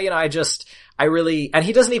like, no, you know, and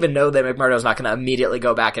he doesn't even know that McMurdo's not going to immediately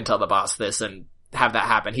go back and tell the boss this and have that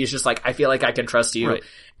happen. He's just like, I feel like I can trust you. Right.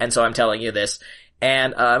 And so I'm telling you this.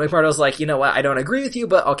 And McMurdo's like, you know what, I don't agree with you,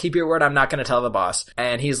 but I'll keep your word, I'm not gonna tell the boss.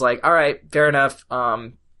 And he's like, alright, fair enough,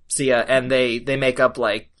 see ya. And they make up,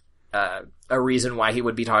 like, a reason why he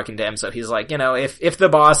would be talking to him. So he's like, you know, if the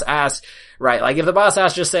boss asks,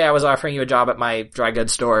 just say I was offering you a job at my dry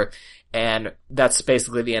goods store. And that's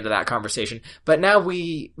basically the end of that conversation. But now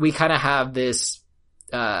we kind of have this,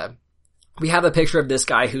 we have a picture of this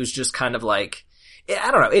guy who's just kind of like,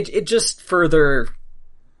 I don't know, it just further,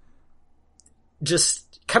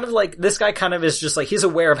 just kind of like, this guy kind of is just like, he's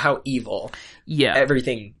aware of how evil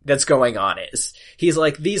everything that's going on is. He's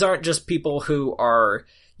like, these aren't just people who are,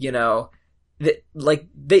 you know,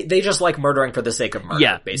 they just like murdering for the sake of murder.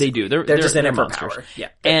 Yeah, basically. They do. They're just in it for power. Yeah.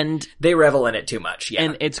 And they revel in it too much. Yeah.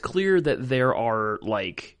 And it's clear that there are,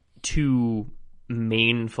 like, 2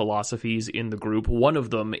 main philosophies in the group. One of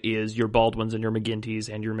them is your Baldwins and your McGinty's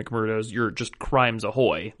and your McMurdos. You're just crimes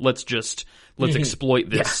ahoy. Let's exploit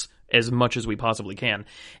this as much as we possibly can.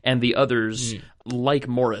 And the others, like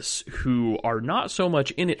Morris, who are not so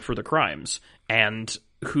much in it for the crimes and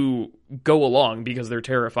who go along because they're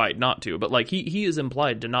terrified not to. But, like, he is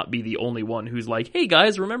implied to not be the only one who's like, hey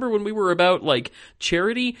guys, remember when we were about, like,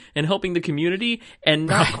 charity and helping the community and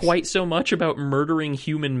not quite so much about murdering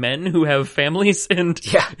human men who have families and...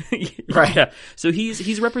 Yeah. Right. Yeah. So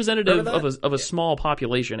he's representative of a small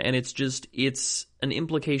population, and it's an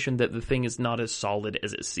implication that the thing is not as solid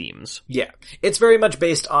as it seems. Yeah. It's very much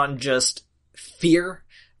based on just fear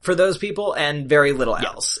for those people and very little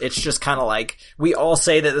else. It's just kind of like, we all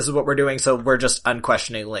say that this is what we're doing, so we're just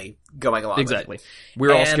unquestioningly going along exactly. with it.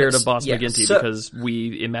 We're all scared of Boss McGinty because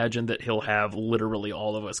we imagine that he'll have literally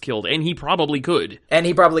all of us killed, and he probably could. And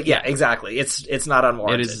he probably, exactly. It's not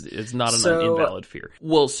unwarranted. It's not an invalid fear.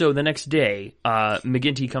 Well, so the next day,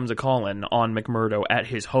 McGinty comes a-calling on McMurdo at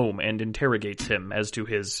his home and interrogates him as to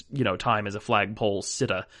his, you know, time as a flagpole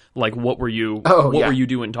sitta. Like, what were you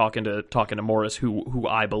doing talking to Morris, who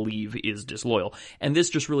I believe is disloyal? And this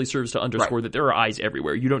just really serves to underscore that there are eyes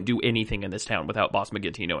everywhere. You don't do anything in this town without Boss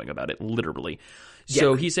McGinty knowing about it, literally.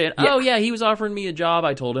 So he's saying, he was offering me a job.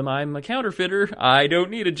 I told him I'm a counterfeiter. I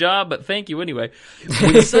don't need a job, but thank you anyway.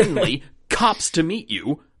 When suddenly, cops to meet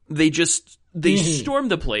you, they storm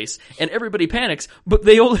the place, and everybody panics, but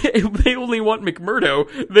they only want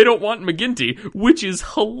McMurdo. They don't want McGinty, which is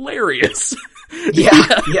hilarious.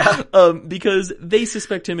 Because they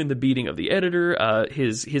suspect him in the beating of the editor.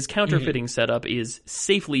 His counterfeiting setup is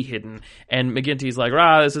safely hidden, and McGinty's like,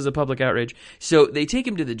 this is a public outrage. So they take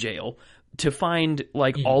him to the jail to find,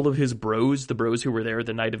 like, all of his bros, the bros who were there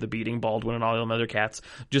the night of the beating, Baldwin and all them other cats,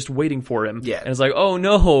 just waiting for him. Yeah. And it's like, oh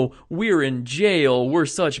no, we're in jail. We're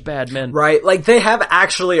such bad men. Right. Like, they have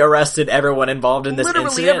actually arrested everyone involved in this incident.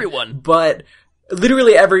 Literally everyone. But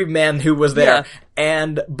literally every man who was there.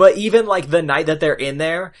 Yeah. But even like the night that they're in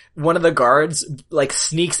there, one of the guards like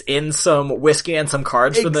sneaks in some whiskey and some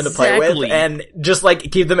cards for them to play with and just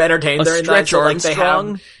like keep them entertained during the night. So like they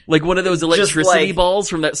have like one of those electricity balls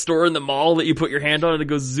from that store in the mall that you put your hand on and it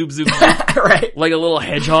goes zoop zoop zoop. Right. Like a little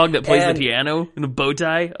hedgehog that plays the piano in a bow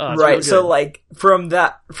tie. Oh, right. So like from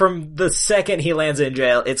the second he lands in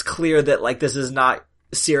jail, it's clear that like this is not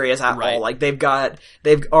serious at all. Like they've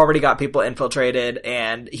already got people infiltrated,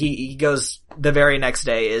 and he goes the very next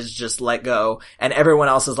day is just let go, and everyone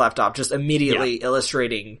else is left off, just immediately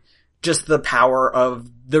illustrating just the power of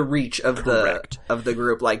the reach of the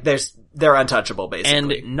group. Like they're untouchable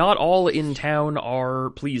basically. And not all in town are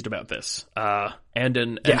pleased about this. And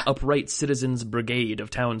an upright citizens brigade of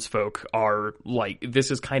townsfolk are like,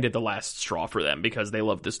 this is kind of the last straw for them because they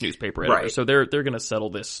love this newspaper editor. Right. So they're going to settle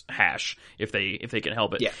this hash if they can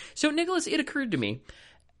help it. Yeah. So Nicholas, it occurred to me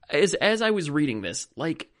as I was reading this,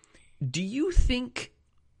 like, do you think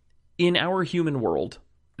in our human world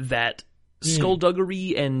that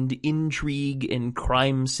skullduggery and intrigue and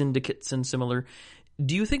crime syndicates and similar,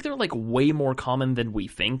 do you think they're like way more common than we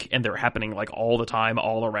think and they're happening like all the time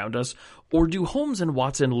all around us? Or do Holmes and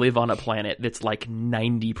Watson live on a planet that's like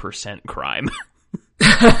 90% crime?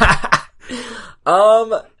 I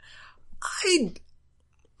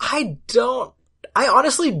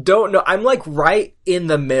honestly don't know. I'm like right in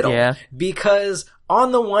the middle. Yeah. Because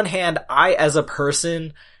on the one hand, I as a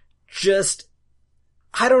person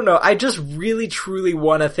I don't know. I just really truly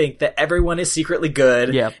want to think that everyone is secretly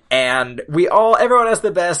good. Yeah. And everyone has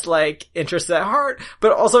the best, like, interests at heart.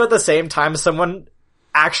 But also at the same time, someone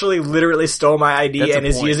actually literally stole my ID and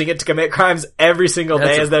is using it to commit crimes every single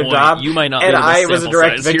day as their job. You might not and I was a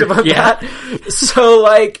direct victim of that. So,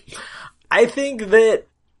 like, I do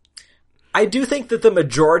think that the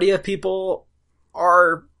majority of people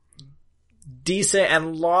are decent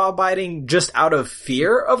and law-abiding just out of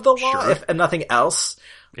fear of the law, if and nothing else.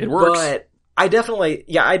 It works. But I definitely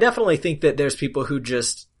think that there's people who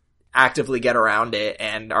just actively get around it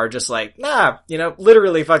and are just like, nah,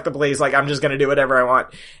 literally fuck the police, like I'm just gonna do whatever I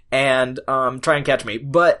want and try and catch me.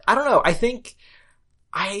 But I don't know, I think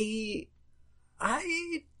I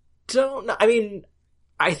don't know. I mean,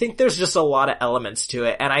 I think there's just a lot of elements to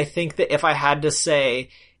it, and I think that if I had to say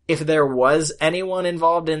if there was anyone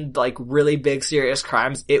involved in like really big serious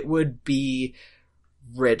crimes, it would be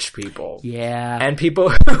rich people. Yeah. And people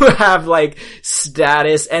who have like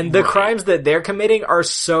status, and the crimes that they're committing are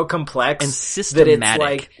so complex and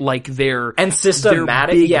systematic. And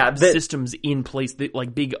systematic. Big systems in place that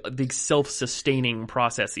like big self-sustaining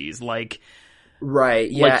processes, like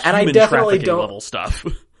right. Yeah. Like and I definitely don't level stuff.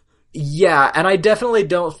 Yeah. And I definitely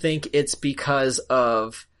don't think it's because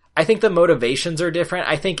of, I think the motivations are different.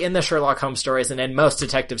 I think in the Sherlock Holmes stories and in most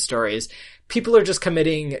detective stories, people are just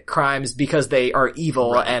committing crimes because they are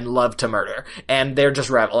evil and love to murder. And they're just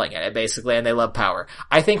reveling in it, basically, and they love power.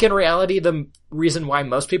 I think in reality, the reason why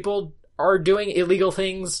most people are doing illegal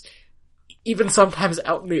things, even sometimes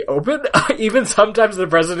out in the open, even sometimes the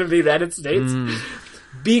President of the United States,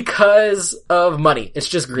 because of money. It's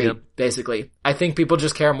just greed, basically. I think people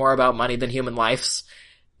just care more about money than human lives.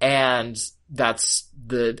 And that's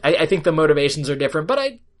I think the motivations are different, but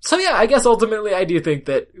I guess ultimately I do think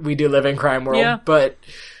that we do live in crime world, but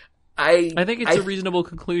I think it's a reasonable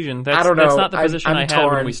conclusion. I don't know. That's not the position I had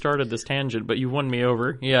when we started this tangent, but you won me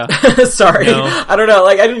over. Yeah. Sorry. No. I don't know.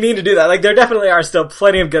 Like, I didn't mean to do that. Like, there definitely are still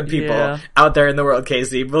plenty of good people out there in the world,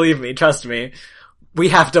 Casey. Believe me. Trust me. We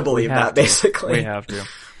have to believe that, basically. We have to.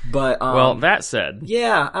 But, well, that said.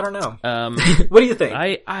 Yeah, I don't know. What do you think?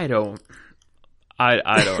 I don't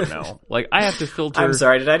know. Like, I have to filter. I'm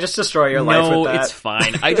sorry, did I just destroy your life with that? No, it's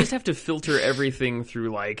fine. I just have to filter everything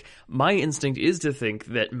through, like, my instinct is to think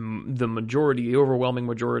that the overwhelming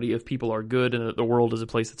majority of people are good and that the world is a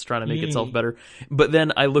place that's trying to make itself better. But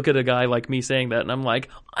then I look at a guy like me saying that and I'm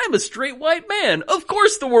like, I'm a straight white man. Of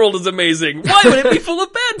course the world is amazing. Why would it be full of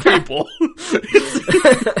bad people?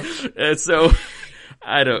 And so,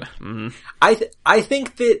 I don't. I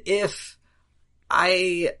think that if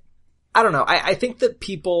I don't know. I think that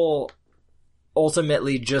people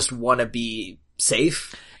ultimately just want to be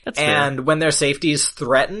safe. That's and fair. When their safety is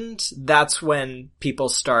threatened, that's when people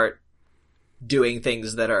start doing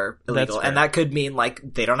things that are illegal. And that could mean like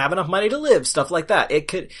they don't have enough money to live, stuff like that. It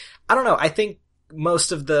could, I don't know. I think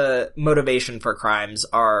most of the motivation for crimes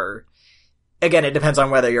are, again, it depends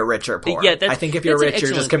on whether you're rich or poor. Yeah, I think if you're rich,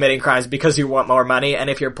 you're just committing crimes because you want more money. And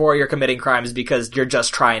if you're poor, you're committing crimes because you're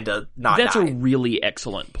just trying to not die. That's a really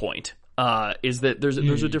excellent point. Is that there's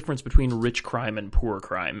a difference between rich crime and poor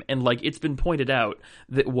crime. And like, it's been pointed out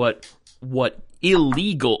that what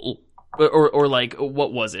illegal Or like,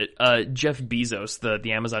 what was it? Jeff Bezos,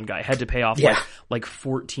 the Amazon guy, had to pay off like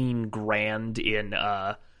 14 grand in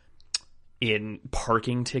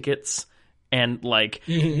parking tickets. And like,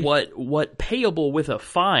 what payable with a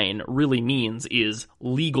fine really means is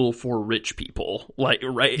legal for rich people. Like,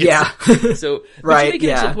 right? So, right, you make an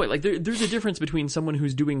excellent point. Like, there's a difference between someone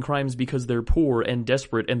who's doing crimes because they're poor and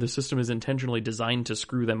desperate and the system is intentionally designed to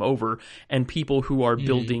screw them over, and people who are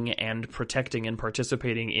building and protecting and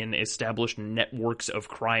participating in established networks of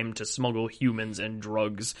crime to smuggle humans and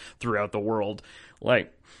drugs throughout the world.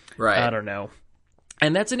 Like, I don't know.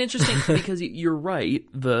 And that's an interesting, because you're right,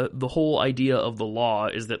 the whole idea of the law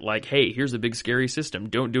is that, like, hey, here's a big scary system,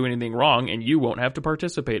 don't do anything wrong, and you won't have to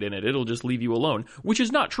participate in it, it'll just leave you alone, which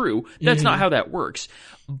is not true, that's not how that works,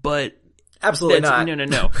 but... Absolutely not.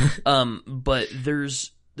 No. But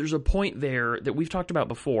there's a point there that we've talked about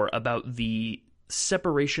before, about the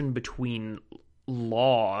separation between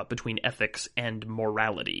law, between ethics and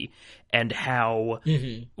morality, and how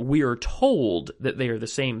we are told that they are the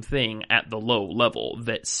same thing at the low level,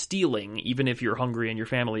 that stealing, even if you're hungry and your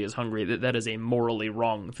family is hungry, that is a morally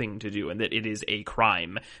wrong thing to do, and that it is a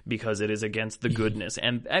crime because it is against the goodness.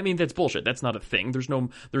 And I mean, that's bullshit. That's not a thing. There's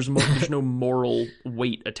no moral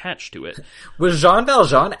weight attached to it. Was Jean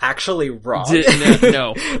Valjean actually wrong?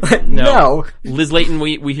 No. Liz Layton,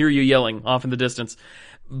 we hear you yelling off in the distance.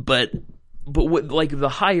 But what, like, the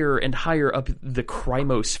higher and higher up the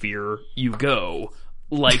crimosphere you go,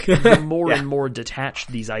 like, the more and more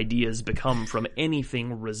detached these ideas become from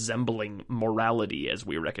anything resembling morality as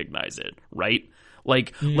we recognize it, right?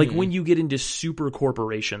 Like when you get into super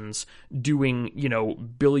corporations doing,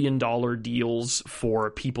 billion-dollar deals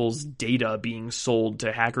for people's data being sold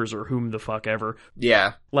to hackers or whom the fuck ever.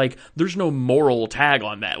 Yeah. Like, there's no moral tag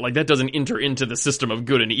on that. Like, that doesn't enter into the system of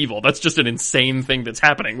good and evil. That's just an insane thing that's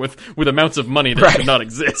happening with amounts of money that should not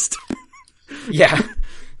exist. Yeah.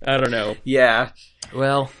 I don't know. Yeah.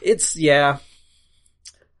 Well.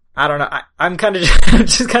 I don't know. I'm kind of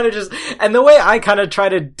just, and the way I kind of try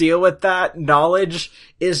to deal with that knowledge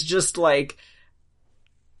is just like,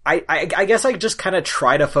 I guess I just kind of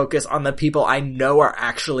try to focus on the people I know are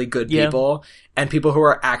actually good people and people who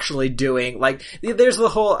are actually doing, like, there's the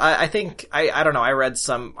whole, I think, I don't know, I read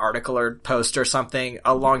some article or post or something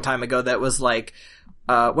a long time ago that was like,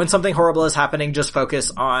 when something horrible is happening, just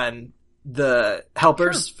focus on the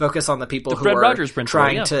helpers, focus on the people who Fred are Rogers principle,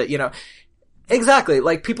 trying to, exactly.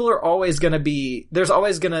 Like, people are always gonna be, there's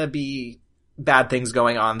always gonna be bad things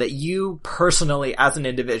going on that you personally as an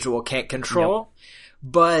individual can't control. Yep.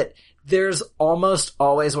 But there's almost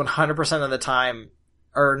always 100% of the time,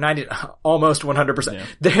 or almost 100%.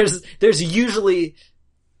 Yeah. There's usually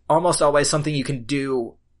almost always something you can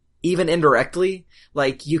do, even indirectly.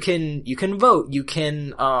 Like, you can vote, you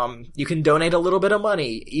can donate a little bit of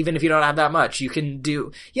money, even if you don't have that much. You can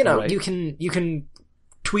do, you can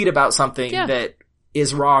tweet about something that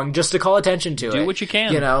is wrong just to call attention to it. Do what you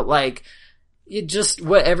can. Like, you just,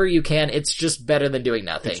 whatever you can, it's just better than doing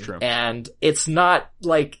nothing. It's true. And it's not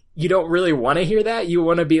like, you don't really want to hear that. You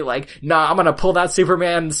want to be like, nah, I'm gonna pull that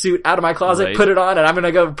Superman suit out of my closet, put it on, and I'm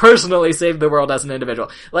gonna go personally save the world as an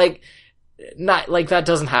individual. Like, not, like, that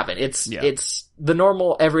doesn't happen. It's the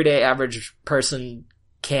normal, everyday, average person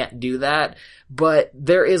can't do that, but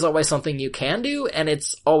there is always something you can do, and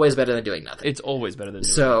it's always better than doing nothing. It's always better than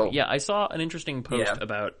doing nothing. Yeah, I saw an interesting post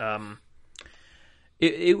about,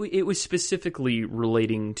 it was specifically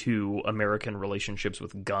relating to American relationships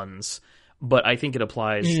with guns, but I think it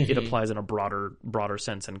applies in a broader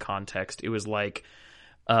sense and context. It was like,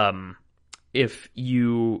 if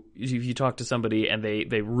you talk to somebody and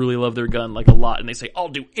they really love their gun, like, a lot, and they say, I'll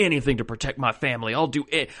do anything to protect my family, I'll do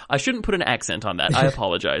it. I shouldn't put an accent on that, I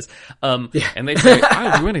apologize. And they say,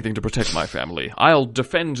 I'll do anything to protect my family, I'll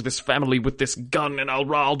defend this family with this gun, and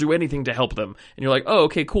I'll do anything to help them. And you're like, oh,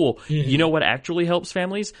 okay, cool. You know what actually helps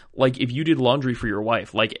families? Like, if you did laundry for your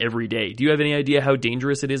wife, like, every day. Do you have any idea how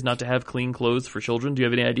dangerous it is not to have clean clothes for children? Do you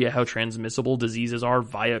have any idea how transmissible diseases are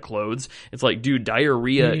via clothes? It's like, dude,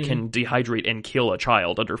 diarrhea can dehydrate and kill a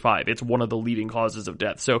child under 5. It's one of the leading causes of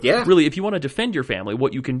death. So really, if you want to defend your family,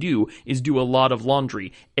 what you can do is do a lot of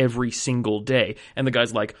laundry every single day. And the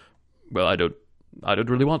guy's like, well, I don't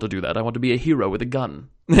really want to do that. I want to be a hero with a gun.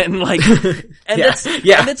 And like, and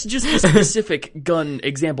that's just a specific gun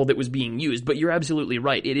example that was being used, but you're absolutely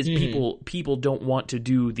right. It is people don't want to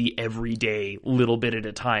do the everyday little bit at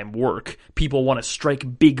a time work. People want to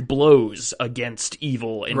strike big blows against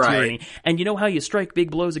evil and tyranny. And you know how you strike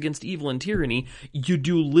big blows against evil and tyranny? You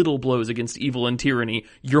do little blows against evil and tyranny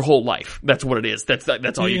your whole life. That's what it is. That's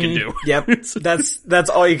all you can do. Yep. That's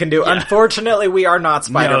all you can do. Yeah. Unfortunately, we are not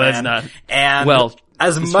Spider-Man. No, that's not. And well,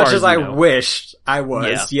 as much as I wished I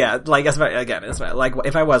was. Yeah. Like, like,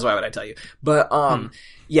 if I was, why would I tell you? But,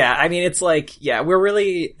 yeah, I mean, it's like, yeah, we're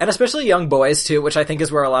really, and especially young boys too, which I think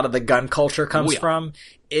is where a lot of the gun culture comes from,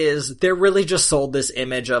 is they're really just sold this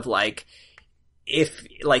image of like, if,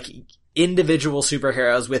 like, individual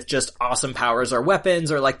superheroes with just awesome powers or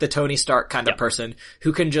weapons, or like the Tony Stark kind of person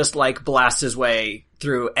who can just like blast his way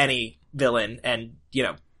through any villain and, you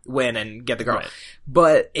know, win and get the girl. Right.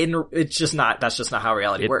 But that's just not how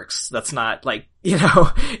reality works. That's not like, you know,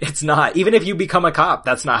 it's not, even if you become a cop,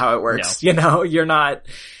 that's not how it works. No. You know, you're not,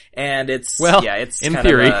 and it's, it's in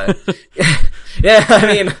theory. Yeah,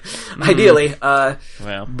 I mean, ideally,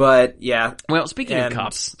 but yeah. Well, speaking of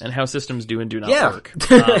cops and how systems do and do not work,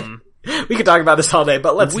 we could talk about this all day,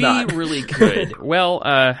 but let's not. We really could. Well,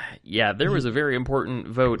 there was a very important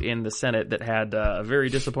vote in the Senate that had a very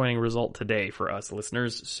disappointing result today for us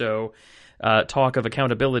listeners. So, talk of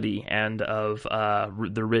accountability and of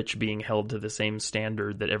the rich being held to the same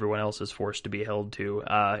standard that everyone else is forced to be held to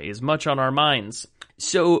is much on our minds.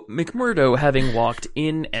 So, McMurdo, having walked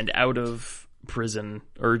in and out of prison,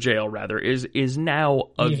 or jail rather, is now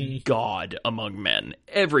a god among men.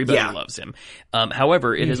 Everybody loves him.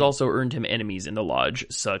 However, it has also earned him enemies in the lodge,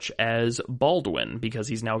 such as Baldwin, because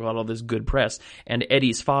he's now got all this good press. And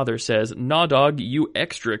Eddie's father says, "Nah, dog, you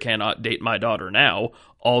extra cannot date my daughter now."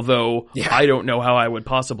 Although, I don't know how I would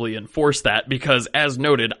possibly enforce that, because, as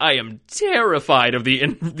noted, I am terrified of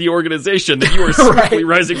the organization that you are swiftly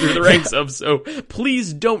rising through the ranks of, so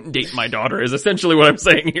please don't date my daughter, is essentially what I'm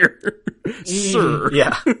saying here. Sir.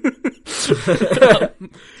 Yeah.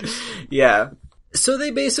 Yeah. So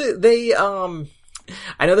they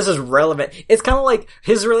I know this is relevant. It's kind of like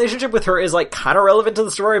his relationship with her is like kind of relevant to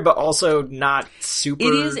the story, but also not super.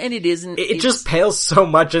 It is and it isn't. It just pales so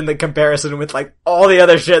much in the comparison with like all the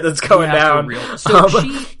other shit that's going down. So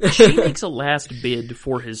she makes a last bid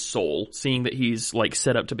for his soul, seeing that he's like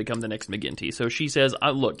set up to become the next McGinty. So she says,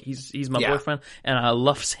 "Look, he's my boyfriend, and I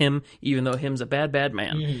loves him, even though him's a bad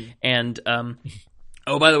man." And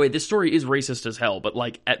oh, by the way, this story is racist as hell, but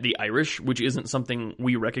like at the Irish, which isn't something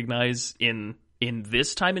we recognize in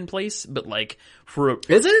this time and place, but like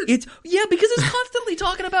is it? It's because it's constantly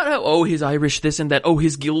talking about how his Irish this and that,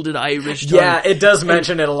 his gilded Irish tongue. Yeah, it does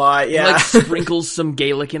mention it a lot. Yeah, like sprinkles some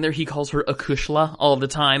Gaelic in there. He calls her a cushla all the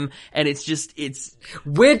time, and it's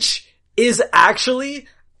which is actually,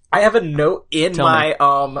 I have a note in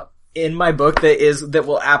my book that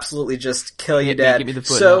will absolutely just kill you dead.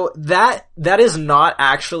 So that is not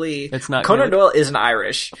actually, it's not Conan Doyle isn't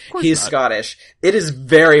Irish. He's Scottish. It is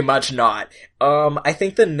very much not. I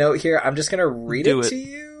think the note here, I'm just gonna read it to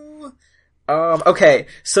you. Okay,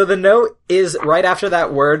 so the note is right after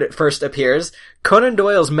that word first appears. Conan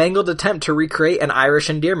Doyle's mangled attempt to recreate an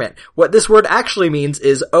Irish endearment. What this word actually means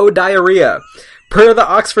is diarrhea, per the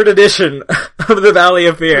Oxford edition of the Valley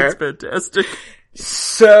of Fear. That's fantastic.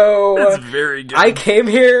 So, that's very good. I came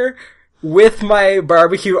here with my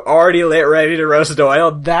barbecue already lit, ready to roast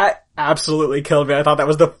Doyle. That absolutely killed me. I thought that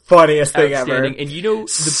was the funniest thing ever. And you know,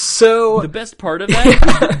 the best part of that is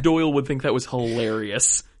that Doyle would think that was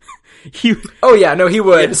hilarious. He would.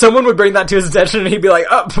 Yeah. Someone would bring that to his attention and he'd be like,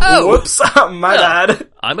 whoops, my bad.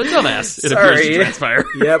 I'm a dumbass. It appears to transpire.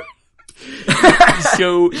 Yep.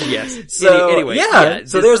 So, yes. So, anyway.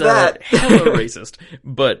 So there's that. Hella racist.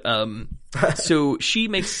 But, so she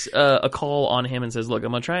makes a call on him and says, "Look,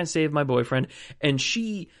 I'm gonna try and save my boyfriend." And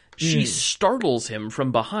she startles him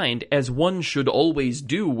from behind, as one should always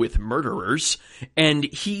do with murderers. And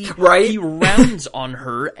he rounds on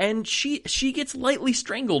her, and she gets lightly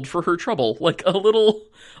strangled for her trouble, like a little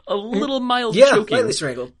mild choking. Lightly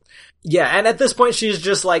strangled. Yeah, and at this point she's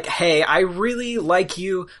just like, "Hey, I really like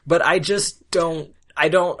you, but I just don't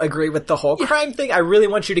agree with the whole crime thing. I really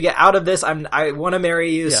want you to get out of this. I want to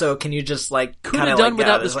marry you, so can you just like could have done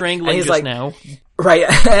without the strangling just like, now." Right.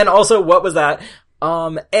 And also, what was that?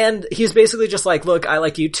 And he's basically just like, "Look, I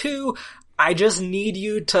like you too. I just need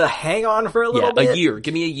you to hang on for a little bit. A year.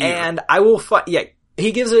 Give me a year. And I will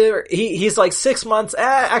he gives her, he's like 6 months,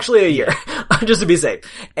 actually a year, just to be safe.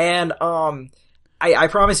 And, I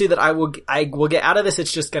promise you that I will get out of this.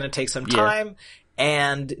 It's just gonna take some time.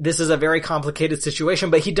 And this is a very complicated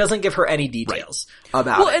situation, but he doesn't give her any details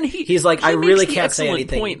about it. And he's like, I really can't say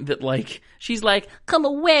anything. Point that like, she's like, "Come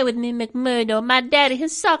away with me, McMurdo. My daddy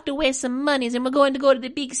has socked away some monies and we're going to go to the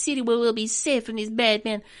big city where we'll be safe from these bad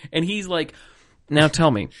men." And he's like, "Now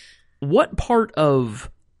tell me, what part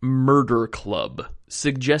of Murder Club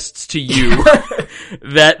suggests to you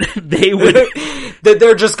that they would..." that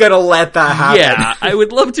they're just gonna let that happen? Yeah, I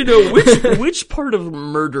would love to know which part of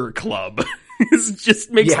Murder Club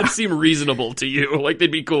just makes them seem reasonable to you. Like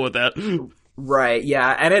they'd be cool with that. Right,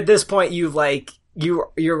 yeah. And at this point, you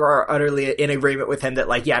are utterly in agreement with him that,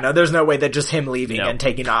 like, yeah, no, there's no way that just him leaving and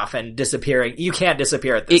taking off and disappearing. You can't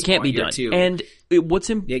disappear at this point. It can't be done. And it's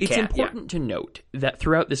important to note that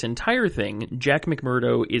throughout this entire thing, Jack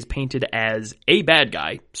McMurdo is painted as a bad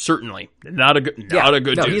guy. Certainly. Not a good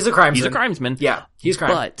dude. No, he's a crimesman. He's a crimesman. Yeah, he's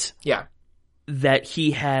crime. But that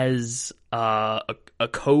he has a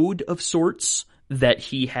code of sorts, that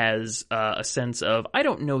he has a sense of, I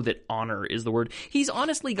don't know that honor is the word. He's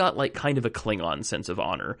honestly got like kind of a Klingon sense of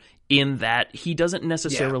honor in that he doesn't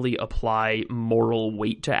necessarily apply moral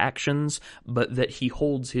weight to actions, but that he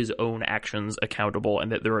holds his own actions accountable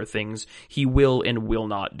and that there are things he will and will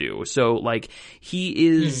not do. So like he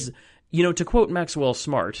is, you know, to quote Maxwell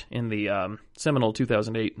Smart in the seminal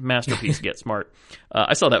 2008 masterpiece Get Smart.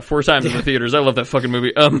 I saw that 4 times in the theaters. I love that fucking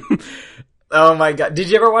movie. Oh my god. Did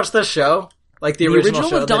you ever watch the show? Like the original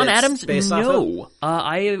show with Don Adams? Based No. off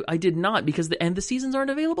of? I did not, because the seasons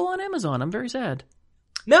aren't available on Amazon. I'm very sad.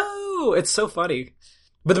 No! It's so funny.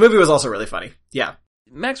 But the movie was also really funny. Yeah.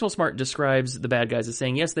 Maxwell Smart describes the bad guys as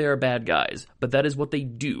saying, yes, they are bad guys, but that is what they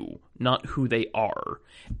do, not who they are.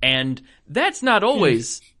 And that's not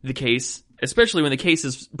always the case, especially when the case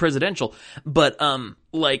is presidential. But, in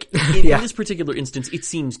this particular instance, it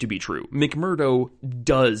seems to be true. McMurdo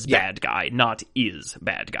does bad guy, not is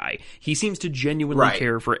bad guy. He seems to genuinely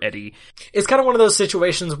care for Eddie. It's kind of one of those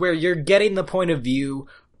situations where you're getting the point of view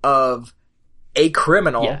of a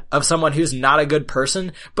criminal, of someone who's not a good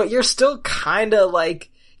person, but you're still kind of like,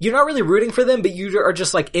 you're not really rooting for them, but you are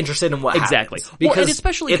just like interested in what happens. Because and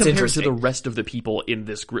especially compared to the rest of the people in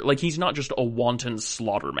this group. Like, he's not just a wanton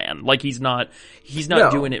slaughter man. Like, he's not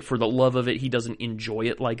doing it for the love of it. He doesn't enjoy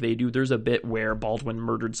it like they do. There's a bit where Baldwin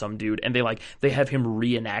murdered some dude and they have him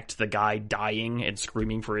reenact the guy dying and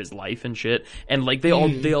screaming for his life and shit. And like they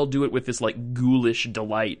all do it with this like ghoulish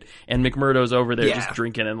delight. And McMurdo's over there just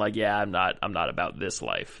drinking and like, I'm not about this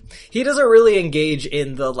life. He doesn't really engage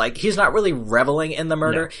in the like, he's not really reveling in the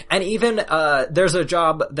murder. No. And even, there's a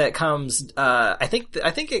job that comes, I think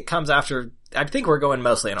it comes after, I think we're going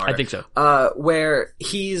mostly in order. I think so. Where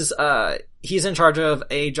he's in charge of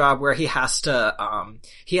a job where he has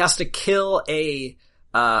to kill a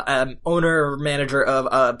owner or manager of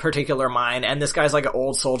a particular mine, and this guy's like an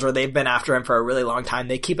old soldier. They've been after him for a really long time.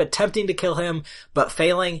 They keep attempting to kill him, but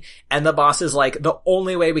failing, and the boss is like, the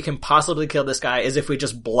only way we can possibly kill this guy is if we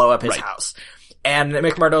just blow up his house. And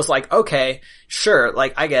McMurdo's like, okay, sure,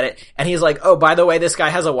 like, I get it. And he's like, oh, by the way, this guy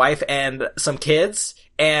has a wife and some kids,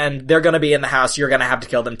 and they're gonna be in the house, you're gonna have to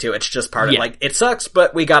kill them too. It's just part of, like, it sucks,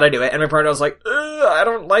 but we gotta do it. And McMurdo's like, I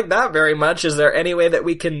don't like that very much. Is there any way that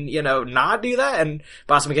we can, not do that? And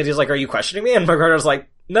Boss McKenzie's like, are you questioning me? And McMurdo's like,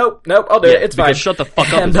 nope, I'll do it. It's fine. Shut the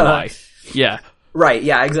fuck up and lie. Yeah. Right,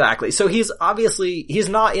 yeah, exactly. So he's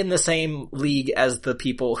not in the same league as the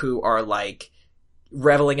people who are, like,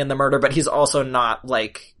 reveling in the murder, but he's also not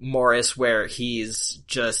like Morris, where he's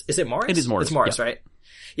just, is it Morris? It is Morris. It's Morris, right?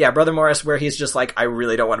 Yeah, Brother Morris, where he's just like, I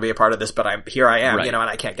really don't want to be a part of this, but here I am, and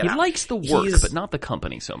I can't get out. He likes the work, but not the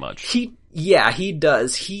company so much. He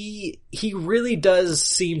does. He really does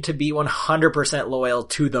seem to be 100% loyal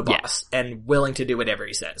to the boss and willing to do whatever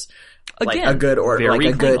he says. Again, like a good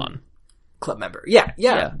good club member. Yeah,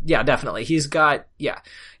 definitely. He's got,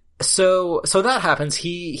 So that happens.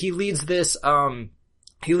 He leads this,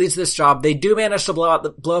 job. They do manage to blow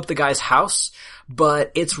up the guy's house,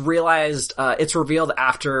 but it's revealed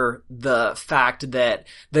after the fact that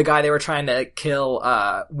the guy they were trying to kill,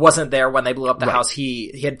 wasn't there when they blew up the house.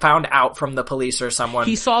 He had found out from the police or someone.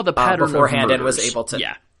 He saw the pattern beforehand and was able to.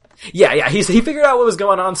 Yeah. He figured out what was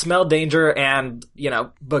going on, smelled danger, and,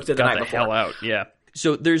 booked it the night before. Got the hell out, yeah.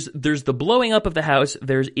 So there's the blowing up of the house.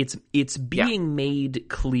 It's being made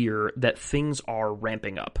clear that things are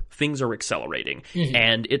ramping up. Things are accelerating. Mm-hmm.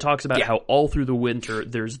 And it talks about how all through the winter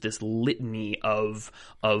there's this litany of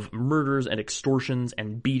murders and extortions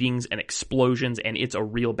and beatings and explosions, and it's a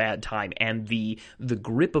real bad time. And the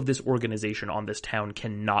grip of this organization on this town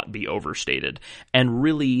cannot be overstated. And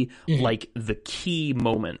really, like, the key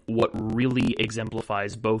moment, what really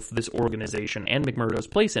exemplifies both this organization and McMurdo's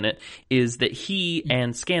place in it, is that he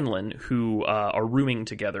and Scanlon, who are rooming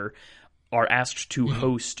together, are asked to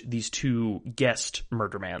host these 2 guest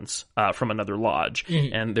murdermans from another lodge.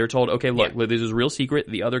 And they're told, okay, look, this is a real secret.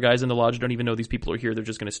 The other guys in the lodge don't even know these people are here. They're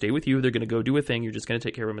just going to stay with you. They're going to go do a thing. You're just going to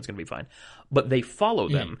take care of them. It's going to be fine. But they follow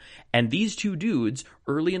them. And these 2 dudes,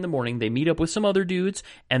 early in the morning, they meet up with some other dudes.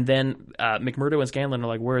 And then McMurdo and Scanlon are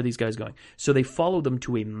like, where are these guys going? So they follow them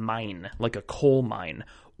to a mine, like a coal mine,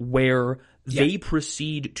 where they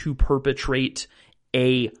proceed to perpetrate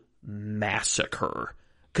a massacre.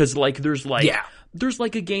 'Cause like there's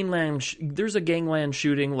like a gangland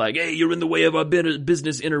shooting, like, hey, you're in the way of our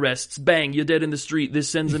business interests. Bang, you're dead in the street. This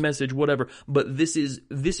sends a message, whatever. But this is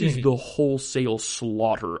the wholesale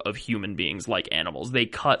slaughter of human beings like animals. They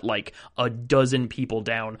cut like a dozen people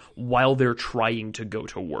down while they're trying to go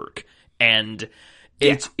to work. And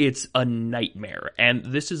it's a nightmare. And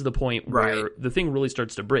this is the point where the thing really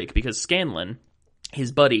starts to break, because Scanlan,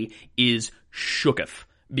 his buddy, is shooketh,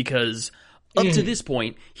 because up to this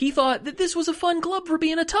point, he thought that this was a fun club for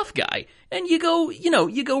being a tough guy. And you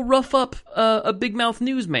go rough up a big mouth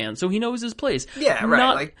newsman so he knows his place. Yeah,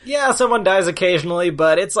 right. Someone dies occasionally,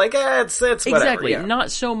 but it's like, it's whatever. Exactly. Yeah. Not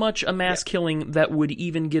so much a mass killing that would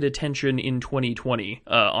even get attention in 2020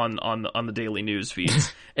 on the daily news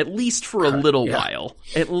feeds. At least for a little while.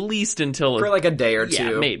 At least until... For like a day or two.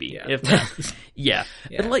 Yeah, maybe. If that. Yeah.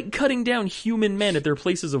 And like cutting down human men at their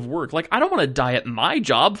places of work. Like, I don't want to die at my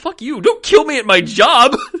job. Fuck you. Don't kill me at my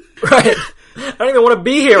job. Right. I don't even want to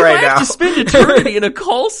be here right now. I have to spend eternity in a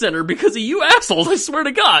call center because of you assholes, I swear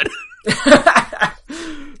to God.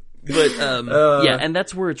 But, yeah, and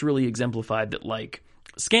that's where it's really exemplified that, like,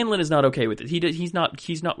 Scanlan is not okay with it. He's not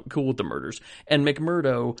cool with the murders. And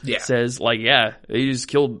McMurdo says, like,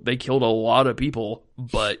 they killed a lot of people,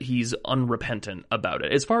 but he's unrepentant about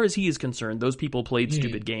it. As far as he is concerned, those people played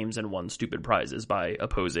stupid games and won stupid prizes by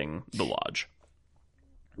opposing the Lodge.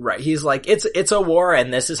 Right, he's like, it's a war,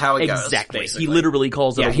 and this is how it goes. Exactly. He literally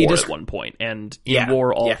calls it a war at one point, and in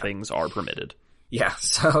war, all things are permitted. Yeah,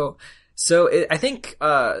 so I think,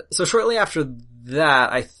 so shortly after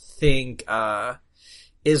that, I think,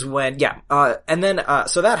 is when, and then,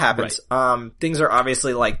 so that happens. Right. Things are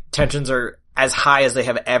obviously, like, tensions are as high as they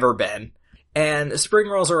have ever been. And spring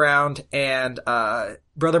rolls around, and,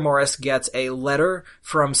 Brother Morris gets a letter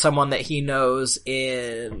from someone that he knows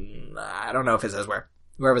in, I don't know if it says where.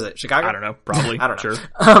 Where was it? Chicago? I don't know. Probably. I don't know.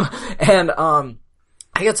 Sure.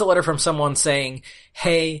 He gets a letter from someone saying,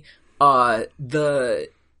 hey, the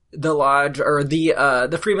Lodge, or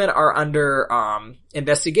the Freemen are under,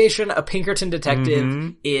 investigation. A Pinkerton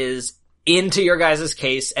detective is into your guys'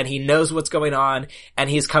 case, and he knows what's going on, and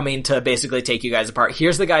he's coming to basically take you guys apart.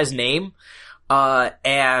 Here's the guy's name,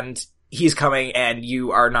 and he's coming, and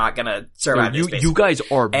you are not gonna survive this. You guys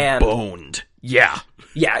are boned. Yeah.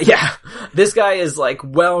 Yeah. This guy is like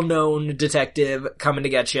well-known detective coming to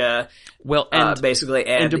get you. Well, and basically,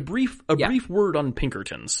 and a brief word on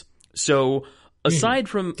Pinkertons. So aside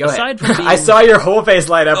from being, I saw your whole face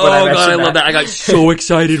light up when I mentioned that. I love that. I got so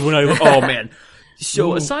excited when oh man.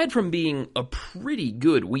 So aside from being a pretty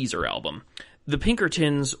good Weezer album, the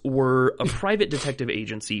Pinkertons were a private detective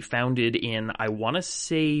agency founded in, I want to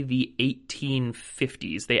say, the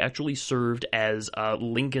 1850s. They actually served as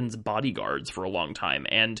Lincoln's bodyguards for a long time,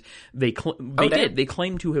 and they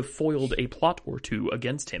claim to have foiled a plot or two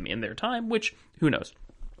against him in their time, which, who knows.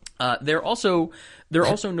 They're also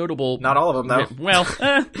notable. Not all of them, though. Well,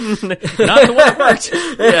 not the one that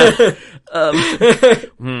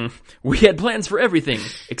worked. We had plans for everything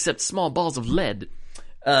except small balls of lead.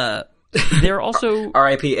 They're also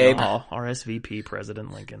R.I.P. Abe. RSVP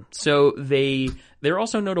President Lincoln. So they're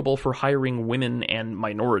also notable for hiring women and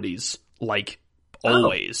minorities, like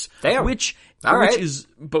always. Damn. Which is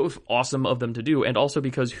both awesome of them to do, and also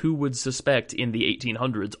because who would suspect in the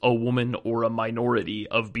 1800s a woman or a minority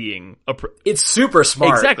of being It's super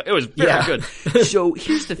smart. Exactly. It was very good. So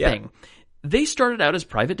here's the thing. They started out as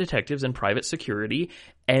private detectives and private security,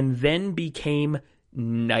 and then became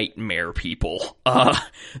nightmare people. Oh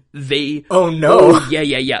no.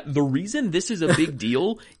 Yeah. The reason this is a big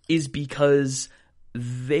deal is because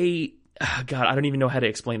they... God, I don't even know how to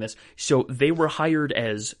explain this. So they were hired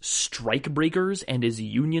as strike breakers and as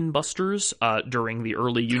union busters during the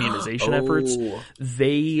early unionization efforts.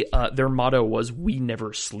 Their motto was "We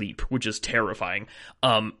never sleep," which is terrifying.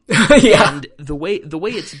 And the way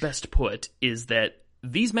it's best put is that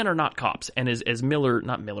these men are not cops, and as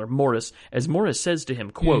Morris says to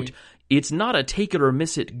him, quote, "It's not a take it or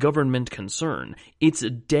miss it government concern. It's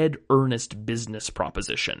a dead earnest business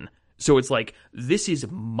proposition." So it's like, this is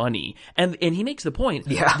money. And he makes the point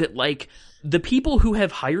that, like, the people who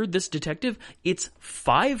have hired this detective, it's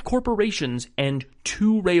 5 corporations and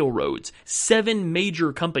 2 railroads. 7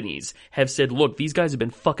 major companies have said, look, these guys have been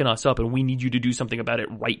fucking us up and we need you to do something about it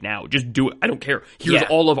right now. Just do it. I don't care. Here's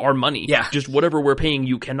all of our money. Yeah. Just whatever we're paying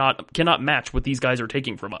you cannot match what these guys are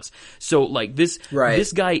taking from us. So, like, this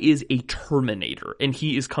guy is a Terminator, and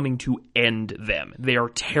he is coming to end them. They are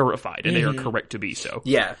terrified, and they are correct to be so.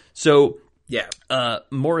 Yeah. So,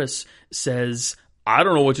 Morris says, I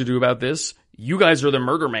don't know what to do about this. You guys are the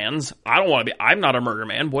murder mans. I don't want to be. I'm not a murder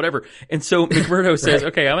man. Whatever. And so McMurdo says,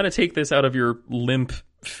 okay, I'm going to take this out of your limp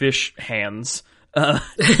fish hands. And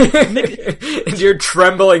your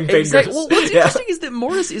trembling fingers. Exactly. Well, what's interesting is that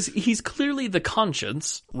Morris he's clearly the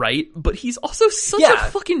conscience, right? But he's also such a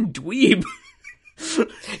fucking dweeb.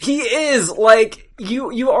 He is, like,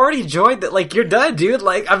 you already joined that, like, you're done, dude,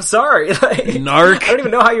 like, I'm sorry. Like, Narc. I don't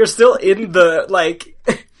even know how you're still in the, like,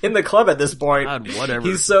 in the club at this point. God, whatever.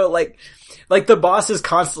 He's so, like, the boss is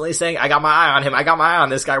constantly saying, I got my eye on him, I got my eye on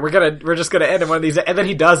this guy, we're just gonna end him one of these, and then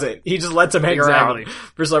he doesn't. He just lets him hang around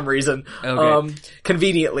for some reason. Okay.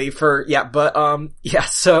 Conveniently so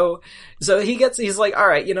he's like,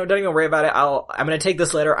 alright, don't even worry about it, I'm gonna take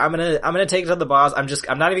this letter, I'm gonna take it to the boss, I'm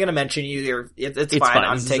not even gonna mention you, it's fine,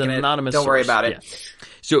 I'm taking it, don't worry about it. Yeah.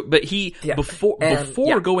 So, but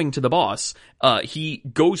before going to the boss, he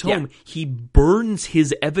goes home, he burns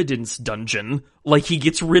his evidence dungeon, like he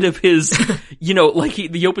gets rid of his, like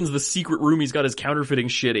he opens the secret room he's got his counterfeiting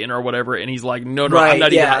shit in or whatever, and he's like, no, I'm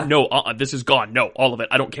not even, this is gone, no, all of it,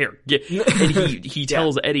 I don't care. And he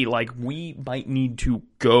tells Eddie, like, we might need to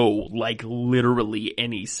go, like, literally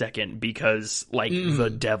any second, because, like, the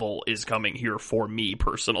devil is coming here for me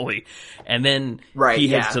personally. And then he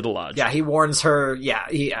heads to the lodge. Yeah, he warns her,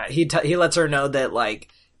 he lets her know that, like,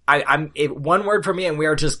 one word from me and we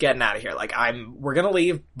are just getting out of here. Like, we're gonna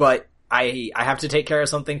leave, but I have to take care of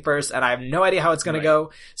something first, and I have no idea how it's gonna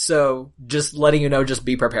go, so just letting you know, just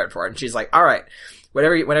be prepared for it. And she's like, alright,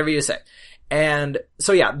 whatever you say. And,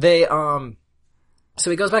 so so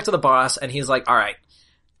he goes back to the boss, and he's like, alright,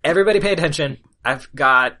 everybody pay attention, I've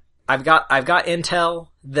got intel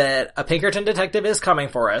that a Pinkerton detective is coming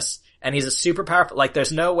for us, and he's a super powerful, like,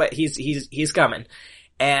 there's no way, he's coming.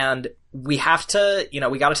 And we have to,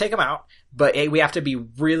 we gotta take him out, but we have to be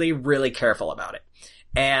really, really careful about it.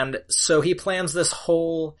 And so he plans this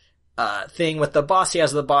whole, thing with the boss. He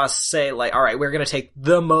has the boss say, like, alright, we're gonna take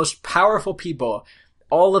the most powerful people,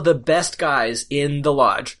 all of the best guys in the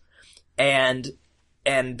lodge, and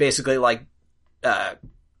basically, like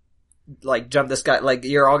jump this guy, like,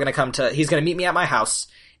 you're all gonna he's gonna meet me at my house,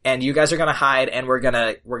 and you guys are gonna hide, and we're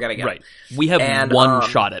gonna get him. We have one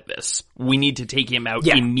shot at this. We need to take him out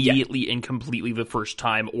immediately and completely the first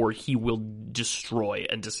time, or he will destroy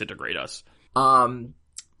and disintegrate us.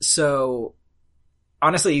 So,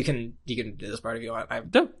 honestly, you can do this part if you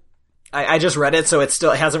want. No. I just read it, so it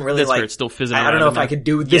hasn't really, like, it's still fizzing I don't know if I could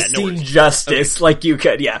do this scene justice like you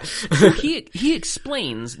could, So he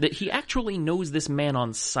explains that he actually knows this man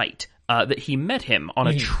on sight. That he met him on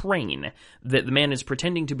a train, that the man is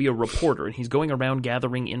pretending to be a reporter, and he's going around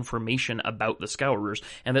gathering information about the Scourers,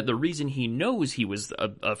 and that the reason he knows he was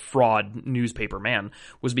a fraud newspaper man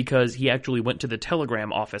was because he actually went to the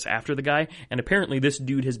telegram office after the guy, and apparently this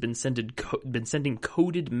dude has been sending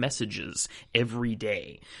coded messages every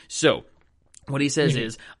day. So, what he says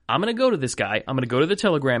is, I'm going to go to this guy, I'm going to go to the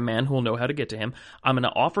telegram man who will know how to get to him, I'm going to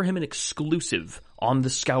offer him an exclusive on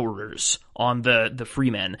the Scourers, on the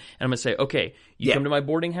free men, and I'm going to say, okay, you come to my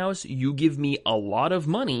boarding house, you give me a lot of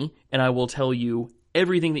money, and I will tell you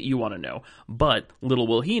everything that you want to know. But little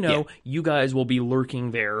will he know, you guys will be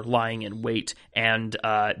lurking there, lying in wait, and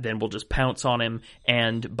then we'll just pounce on him,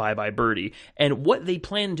 and bye-bye birdie. And what they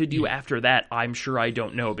plan to do after that, I'm sure I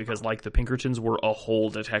don't know, because, like, the Pinkertons were a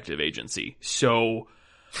whole detective agency. So...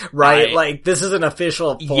 Right, like, this is an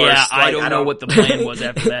official force. Yeah, like, I don't know what the plan was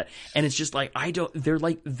after that. And it's just like,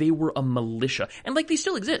 they were a militia. And, like, they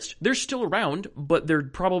still exist. They're still around, but they're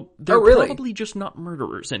probably just not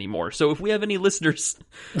murderers anymore. So if we have any listeners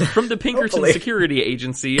from the Pinkerton Security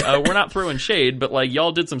Agency, we're not throwing shade, but, like,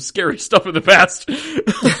 y'all did some scary stuff in the past.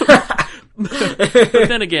 But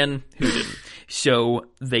then again, who didn't? So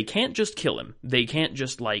they can't just kill him. They can't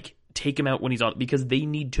just, like, take him out when he's on, because they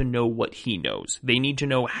need to know what he knows. They need to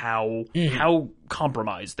know how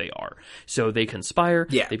compromised they are. So they conspire,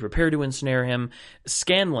 they prepare to ensnare him.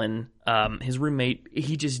 Scanlon, his roommate,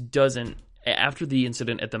 he just doesn't, after the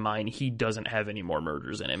incident at the mine, he doesn't have any more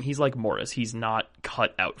murders in him. He's like Morris, he's not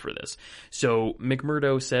cut out for this. So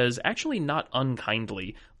McMurdo says, actually not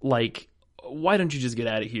unkindly, like, why don't you just get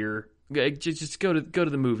out of here? Just go to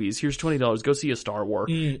the movies. Here's $20. Go see a Star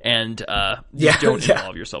Wars, and don't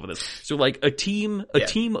involve yourself in this. So, like, a team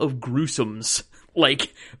of gruesomes,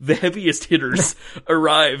 like the heaviest hitters,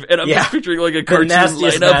 arrive, and I'm just picturing like a cartoon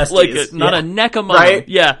lineup, like not a neck among them.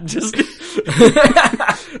 Yeah, just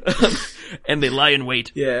and they lie in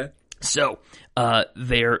wait. Yeah. So,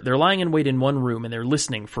 they're lying in wait in one room, and they're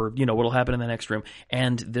listening for, what'll happen in the next room.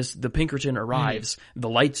 And the Pinkerton arrives. The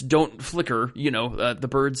lights don't flicker, the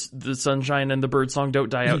birds, the sunshine and the bird song don't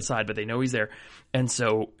die outside, but they know he's there. And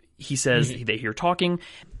so he says, they hear talking.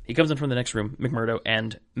 He comes in from the next room, McMurdo,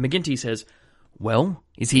 and McGinty says, well,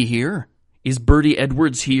 is he here? Is Bertie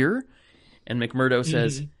Edwards here? And McMurdo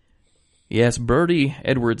says, yes, Bertie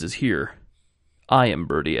Edwards is here. I am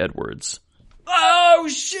Bertie Edwards. Oh,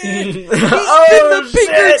 shit! He's been the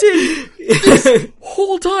Pinkerton this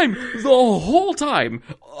whole time. The whole time.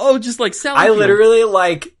 Oh, just like Sally. I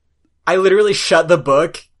literally shut the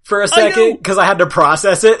book for a second because I had to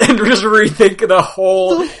process it and just rethink the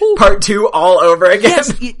whole part 2 all over again.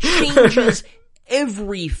 Yes, it changes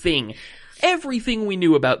everything. Everything we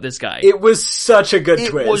knew about this guy. It was such a good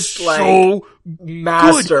twist. It was so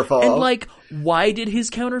masterful. Good. And like, why did his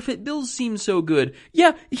counterfeit bills seem so good?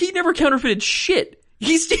 Yeah, he never counterfeited shit.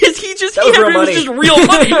 He was just real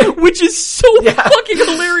money, which is so fucking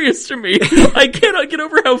hilarious to me. I cannot get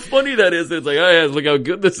over how funny that is. It's like, oh yeah, look how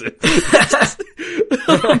good this is.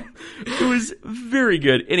 It was very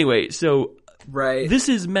good. Anyway, so right. This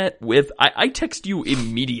is met with, I text you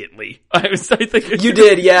immediately. I think you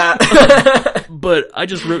did, yeah. But I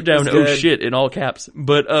just wrote down, oh shit, in all caps.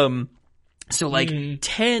 But, so like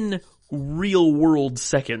 10 real world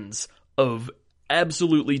seconds of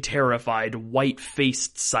absolutely terrified,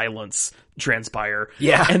 white-faced silence transpire.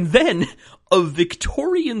 Yeah. And then a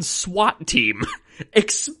Victorian SWAT team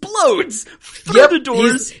explodes through the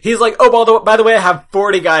doors. He's like, oh, by the way, I have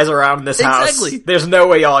 40 guys around this house. Exactly. There's no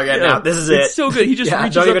way y'all are getting out. This is it. It's so good. He just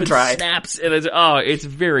reaches up and snaps, and it's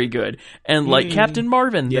very good. And like Captain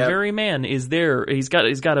Marvin, the very man, is there. He's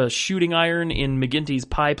got a shooting iron in McGinty's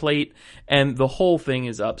pie plate, and the whole thing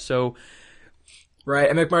is up. So. Right,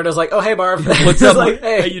 and McMurdo's like, oh, hey, Marv. What's up? Like,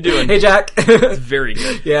 hey, how you doing? Hey, Jack. It's very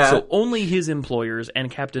good. Yeah. So only his employers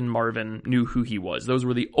and Captain Marvin knew who he was. Those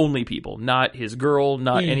were the only people. Not his girl,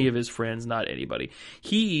 not any of his friends, not anybody.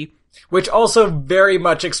 Which also very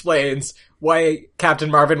much explains why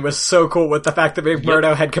Captain Marvin was so cool with the fact that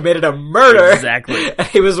McMurdo had committed a murder. Exactly. And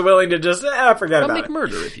he was willing to just, forget about it. A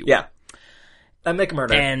McMurdo, if you will. Yeah. A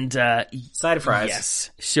McMurdo. And, side of fries. Yes.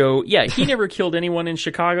 So, yeah, he never killed anyone in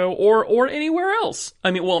Chicago or anywhere else. I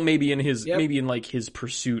mean, well, maybe in his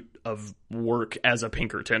pursuit of work as a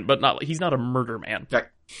Pinkerton, but he's not a murder man. Right.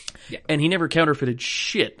 Yeah. And he never counterfeited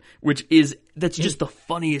shit, that's just the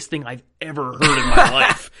funniest thing I've ever heard in my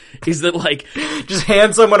life. Is that like, just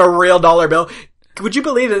hand someone a real dollar bill. Would you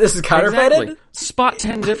believe that this is counterfeited? Exactly. Spot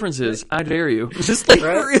 10 differences. I dare you. Just like,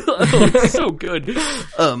 it's so good.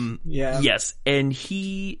 Yeah. Yes. And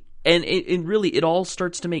it all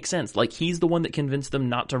starts to make sense. Like, he's the one that convinced them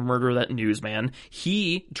not to murder that newsman.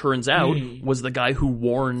 He, turns out, was the guy who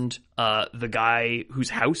warned, the guy whose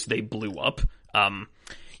house they blew up.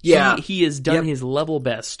 He has done his level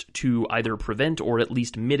best to either prevent or at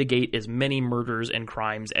least mitigate as many murders and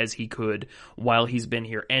crimes as he could while he's been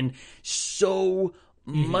here. And so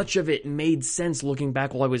much of it made sense looking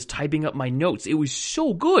back while I was typing up my notes. It was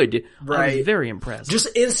so good. Right. I was very impressed. Just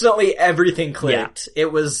instantly everything clicked. Yeah.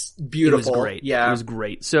 It was beautiful. It was great. Yeah. It was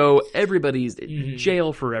great. So everybody's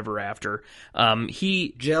jail forever after.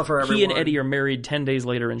 Jail for everyone. He and Eddie are married 10 days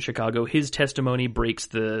later in Chicago. His testimony breaks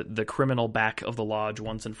the criminal back of the lodge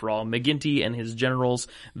once and for all. McGinty and his generals,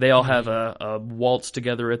 they all have a waltz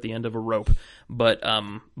together at the end of a rope. But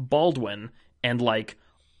Baldwin and like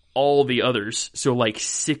all the others, so like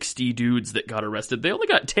 60 dudes that got arrested, they only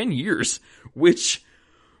got 10 years, which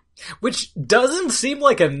doesn't seem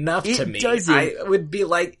like enough to me. Doesn't. I would be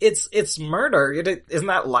like, it's murder. Isn't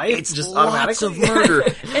that life? It's just lots automatically? of murder.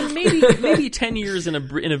 And maybe 10 years in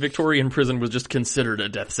a Victorian prison was just considered a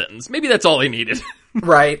death sentence. Maybe that's all they needed.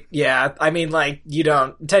 Right, yeah. I mean, like,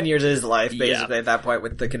 10 years is life, basically, at that point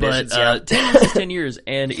with the conditions. But, 10 years is 10 years,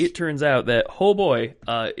 and it turns out that, oh boy,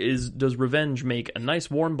 does revenge make a nice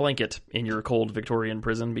warm blanket in your cold Victorian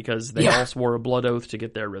prison, because they all swore a blood oath to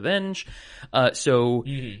get their revenge. So,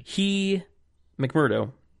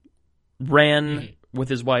 McMurdo, ran with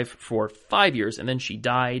his wife for 5 years, and then she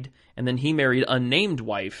died, and then he married a named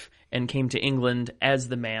wife, and came to England as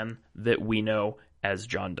the man that we know as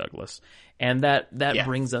John Douglas. And that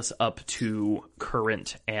brings us up to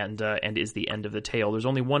current and is the end of the tale. There's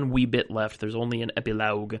only one wee bit left. There's only an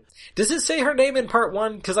epilogue. Does it say her name in part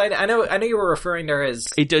 1? Because I know you were referring to her as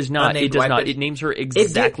it does not. It does not. It names her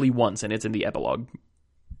exactly once, and it's in the epilogue.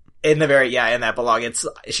 In the in the epilogue,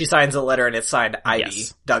 she signs a letter and it's signed Ivy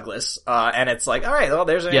Douglas. And it's like, all right, well,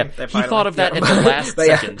 there's her name. He thought of that at the last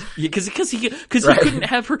second. Because he couldn't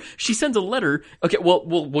have her. She sends a letter. Okay, well,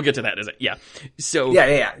 we'll get to that, is it? Yeah. So.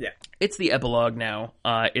 Yeah. It's the epilogue now.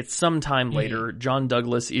 It's some time later. John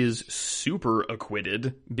Douglas is super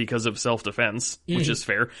acquitted because of self-defense, which is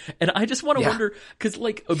fair. And I just want to wonder, because,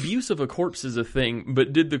 like, abuse of a corpse is a thing,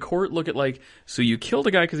 but did the court look at, like, so you killed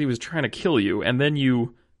a guy because he was trying to kill you, and then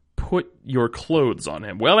you put your clothes on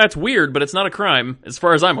him. Well, that's weird, but it's not a crime, as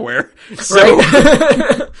far as I'm aware. So,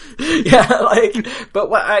 right? Yeah, but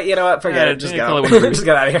what, you know what, forget it, just go. Just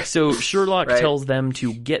get out of here. So Sherlock tells them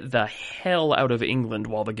to get the hell out of England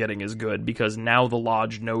while the getting is good, because now the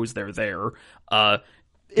Lodge knows they're there.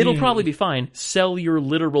 It'll probably be fine. Sell your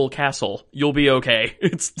literal castle. You'll be okay.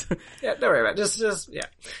 Yeah, don't worry about it. Just, yeah.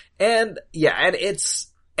 And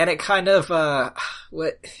it kind of,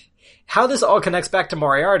 how this all connects back to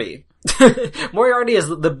Moriarty. Moriarty is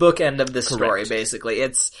the bookend of this story, basically.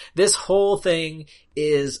 This whole thing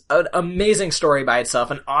is an amazing story by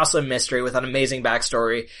itself, an awesome mystery with an amazing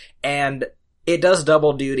backstory, and it does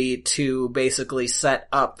double duty to basically set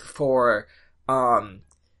up for,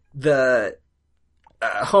 the,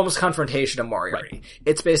 Holmes' confrontation of Moriarty. Right.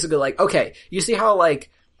 It's basically like, okay, you see how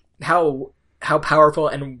powerful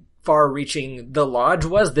and far-reaching the Lodge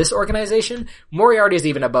was, this organization? Moriarty is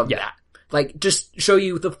even above that. Like, just show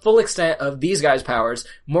you the full extent of these guys' powers.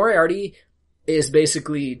 Moriarty is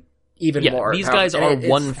basically even more. These guys are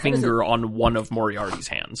one finger on one of Moriarty's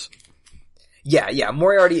hands. Yeah,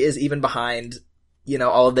 Moriarty is even behind,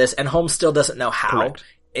 all of this, and Holmes still doesn't know how. Correct.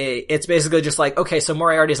 It's basically just like, okay, so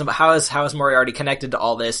Moriarty isn't, but how is Moriarty connected to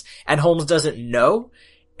all this? And Holmes doesn't know,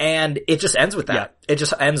 and it just ends with that. Yeah. It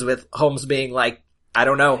just ends with Holmes being like, I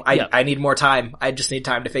don't know, I need more time. I just need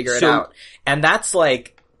time to figure it out. And that's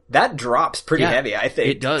like, that drops pretty heavy, I think.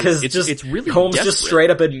 It does. Cause it's really Holmes desperate. just straight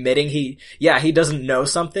up admitting he doesn't know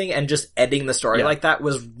something, and just ending the story like that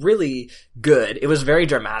was really good. It was very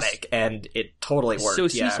dramatic, and it totally worked. So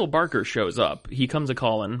Cecil Barker shows up. He comes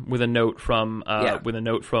a-calling with a note from,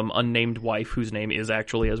 unnamed wife, whose name is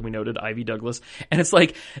actually, as we noted, Ivy Douglas. And it's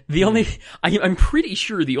like, I'm pretty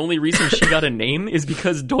sure the only reason she got a name is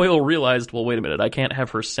because Doyle realized, well, wait a minute, I can't have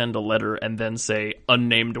her send a letter and then say,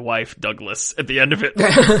 unnamed wife Douglas at the end of it.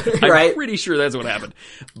 I'm pretty sure that's what happened.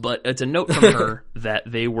 But it's a note from her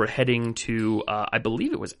that they were heading to, I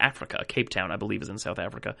believe it was Africa. Cape Town, I believe, is in South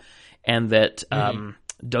Africa. And that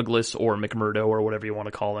Douglas, or McMurdo, or whatever you want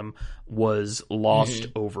to call him, was lost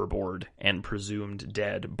overboard and presumed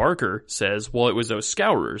dead. Barker says, well, it was those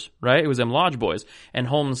scourers, right? It was them Lodge boys. And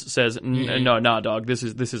Holmes says, no, dog, this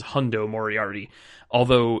is Hundo Moriarty.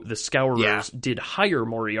 Although the Scourers did hire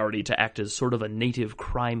Moriarty to act as sort of a native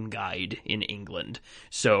crime guide in England.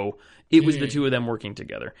 So it was the two of them working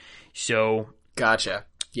together. So. Gotcha.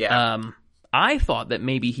 Yeah. I thought that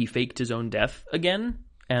maybe he faked his own death again,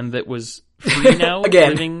 and that was free now,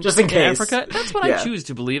 again, living just in case. Africa. That's what I choose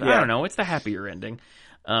to believe. I don't know. It's the happier ending.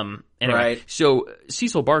 Anyway, so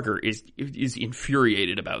Cecil Barker is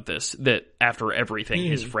infuriated about this, that after everything,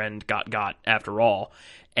 his friend got after all.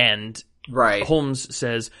 And Holmes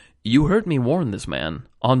says, you heard me warn this man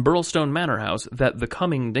on Burlstone Manor House that the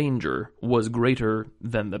coming danger was greater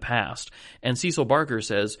than the past. And Cecil Barker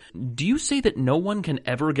says, do you say that no one can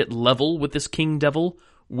ever get level with this King Devil?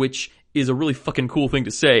 Which is a really fucking cool thing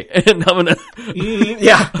to say. And I'm gonna...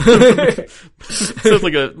 Sounds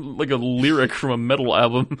like a lyric from a metal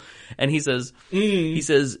album. And he says,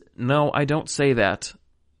 no, I don't say that,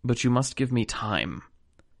 but you must give me time.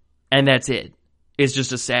 And that's it. It's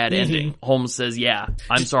just a sad ending. Holmes says, yeah,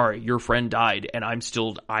 I'm sorry, your friend died, and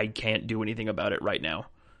I can't do anything about it right now.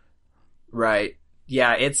 Right.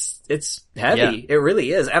 Yeah, it's heavy. Yeah. It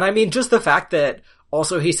really is. And I mean, just the fact that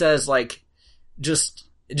also he says, like, just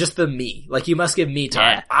the me. Like, you must give me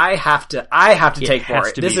time. Yeah. I have to take for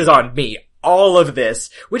it. This is on me. All of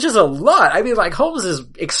this, which is a lot. I mean, like, Holmes is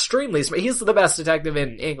extremely smart. He's the best detective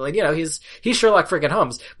in England. He's Sherlock freaking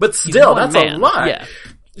Holmes. But still, that's a lot. Yeah.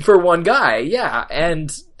 For one guy, and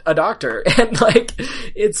a doctor, and like,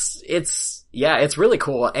 it's really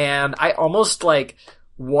cool, and I almost like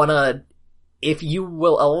wanna, if you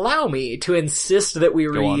will allow me to insist that we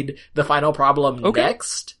read the final problem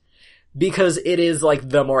next, because it is like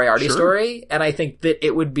the Moriarty story, and I think that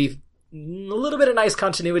it would be a little bit of nice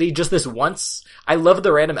continuity just this once. I love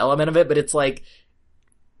the random element of it, but it's like,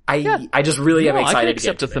 I just really am excited I can to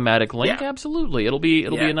accept get a thematic link. Yeah. Absolutely. It'll be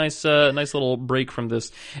a nice little break from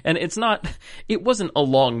this. And it wasn't a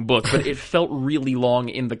long book, but it felt really long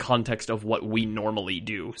in the context of what we normally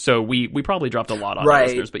do. So we probably dropped a lot on our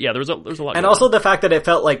listeners, but yeah, there's a lot. And also the fact that it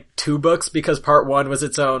felt like two books, because part one was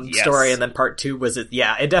its own story and then part two was it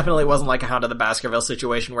definitely wasn't like a Hound of the Baskerville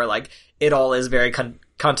situation where like it all is very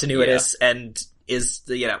continuous and is,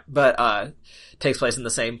 but, takes place in the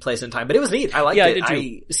same place and time, but it was neat. I liked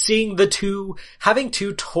it. Seeing having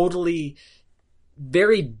two totally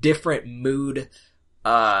very different mood,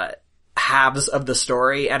 halves of the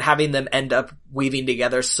story and having them end up weaving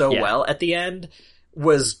together so well at the end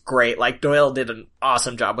was great. Like, Doyle did an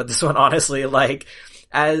awesome job with this one, honestly. Like,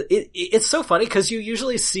 It's so funny because you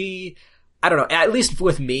usually see, I don't know, at least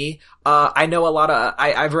with me, I know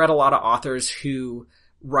I've read a lot of authors who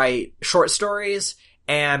write short stories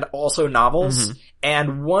and also novels. Mm-hmm.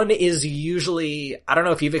 And one is usually, I don't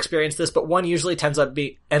know if you've experienced this, but one usually ends up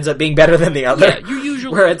being better than the other. Yeah, you're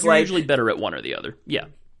usually better at one or the other. Yeah.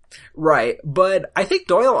 Right. But I think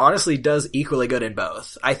Doyle honestly does equally good in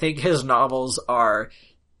both. I think his novels are,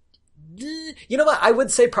 you know what? I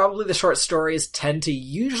would say probably the short stories tend to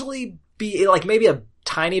usually be like maybe a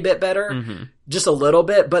tiny bit better, mm-hmm. just a little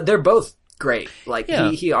bit, but they're both great. Like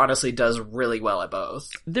he honestly does really well at both.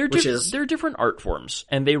 They're different art forms,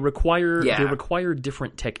 and they require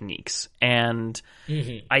different techniques. And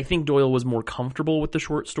mm-hmm. I think Doyle was more comfortable with the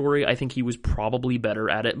short story. I think he was probably better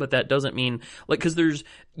at it, but that doesn't mean like because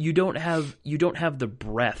you don't have the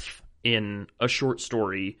breadth in a short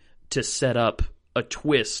story to set up a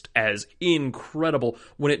twist as incredible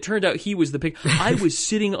when it turned out he was the pig. I was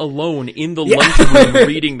sitting alone in the lunchroom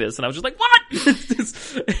reading this, and I was just like, what?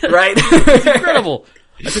 Right. It's incredible.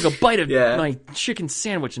 I took a bite of my chicken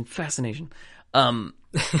sandwich in fascination. Well,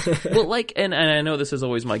 like, and I know this is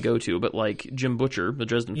always my go-to, but like Jim Butcher, The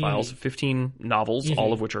Dresden Files, 15 novels, mm-hmm.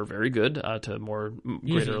 all of which are very good, to greater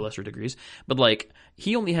mm-hmm. or lesser degrees. But like,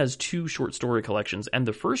 he only has 2 short story collections, and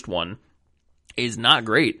the first one is not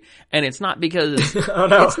great. And it's not because he's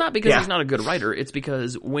not a good writer. It's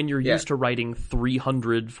because when you're used to writing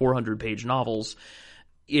 300, 400 page novels,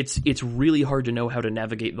 it's really hard to know how to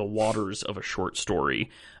navigate the waters of a short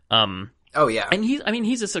story. And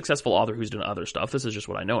he's a successful author who's done other stuff. This is just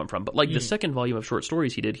what I know him from. But like the second volume of short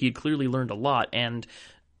stories he had clearly learned a lot, and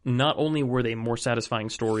not only were they more satisfying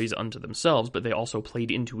stories unto themselves, but they also played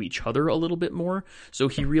into each other a little bit more. So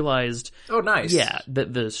he realized, that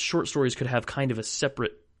the short stories could have kind of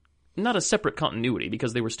not a separate continuity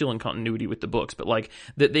because they were still in continuity with the books, but like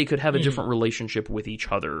that they could have a different relationship with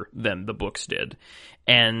each other than the books did.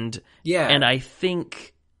 And I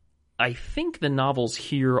think the novels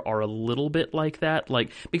here are a little bit like that,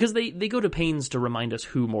 like because they go to pains to remind us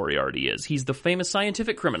who Moriarty is. He's the famous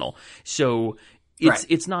scientific criminal. So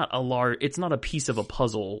it's not a piece of a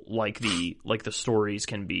puzzle like the stories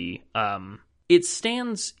can be. It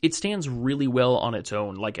stands really well on its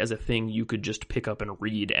own, like as a thing you could just pick up and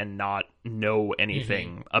read and not know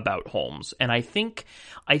anything about Holmes. And I think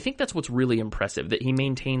that's what's really impressive, that he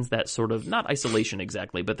maintains that sort of, not isolation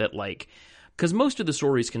exactly, but that like, because most of the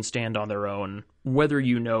stories can stand on their own, whether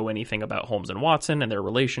you know anything about Holmes and Watson and their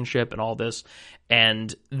relationship and all this.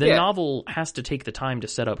 And the novel has to take the time to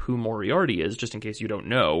set up who Moriarty is, just in case you don't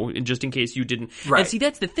know, and just in case you didn't. Right. And see,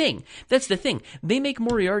 that's the thing. They make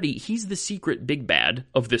Moriarty, he's the secret big bad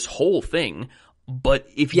of this whole thing. But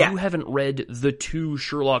if you haven't read the 2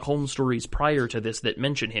 Sherlock Holmes stories prior to this that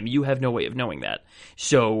mention him, you have no way of knowing that.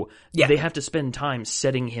 So they have to spend time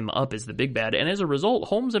setting him up as the big bad. And as a result,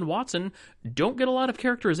 Holmes and Watson don't get a lot of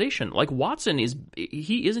characterization. Like Watson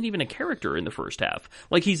he isn't even a character in the first half.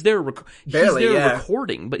 Like he's there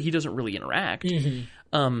recording, but he doesn't really interact.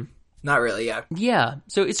 Mm-hmm. Not really, yeah. Yeah,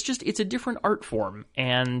 so it's a different art form,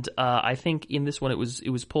 and I think in this one it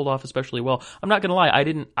was pulled off especially well. I'm not gonna lie,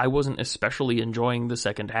 I wasn't especially enjoying the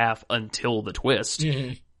second half until the twist,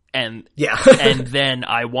 and then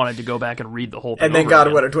I wanted to go back and read the whole thing. And then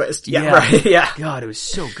again. What a twist! Yeah, right, yeah. God, it was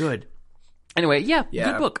so good. Anyway,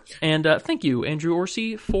 good book, and thank you, Andrew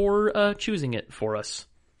Orsi, for choosing it for us.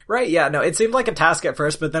 Right, yeah, no, it seemed like a task at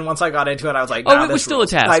first, but then once I got into it, I was like, it was still a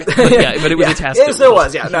task. But it was a task. It still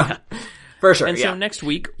was, no. For sure, and so next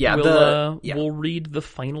week, we'll read the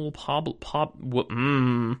final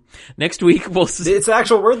next week, it's an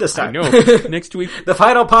actual word this time. I know. Next week. The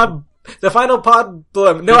final podblum.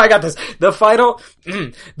 No, I got this. The final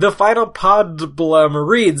podblum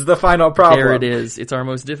reads the final problem. There it is. It's our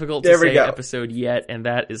most difficult to say episode yet, and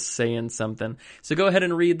that is saying something. So go ahead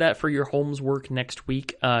and read that for your Holmes work next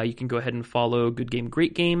week. You can go ahead and follow Good Game,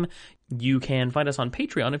 Great Game. You can find us on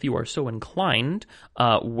Patreon if you are so inclined,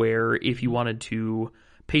 where if you wanted to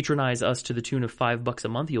patronize us to the tune of $5 a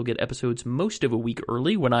month, you'll get episodes most of a week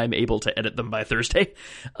early when I'm able to edit them by Thursday.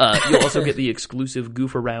 You'll also get the exclusive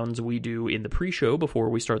goof arounds we do in the pre-show before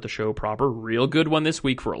we start the show proper. Real good one this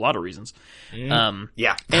week for a lot of reasons. And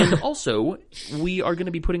also, we are going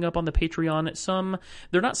to be putting up on the Patreon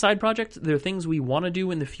they're not side projects, they're things we want to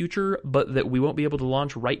do in the future, but that we won't be able to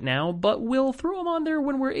launch right now, but we'll throw them on there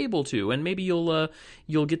when we're able to, and maybe you'll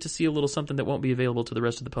get to see a little something that won't be available to the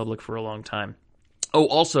rest of the public for a long time. Oh,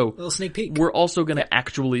 also, a little sneak peek. We're also going to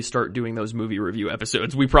actually start doing those movie review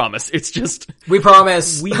episodes. We promise. It's just... We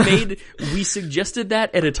promise. We suggested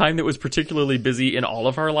that at a time that was particularly busy in all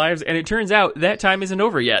of our lives, and it turns out that time isn't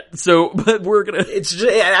over yet. So, but we're going to...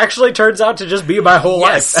 It actually turns out to just be my whole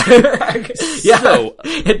life. Yeah. So,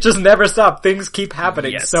 it just never stopped. Things keep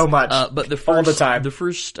happening so much. But all the time. The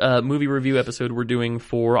first movie review episode we're doing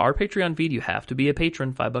for our Patreon feed, you have to be a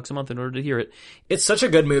patron, $5 a month in order to hear it. It's such a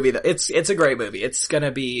good movie though. It's a great movie. It's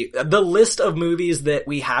gonna be, the list of movies that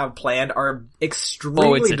we have planned are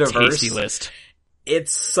extremely diverse. Oh, it's a tasty list.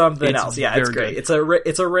 It's something else. Yeah, it's great. Good.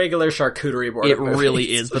 It's a regular charcuterie board. It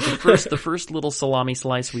really is. But the first little salami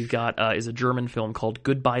slice we've got is a German film called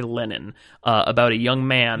Goodbye Lenin, about a young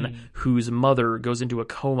man whose mother goes into a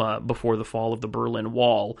coma before the fall of the Berlin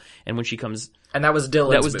Wall, and when she comes, and that was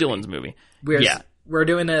Dylan's movie. We're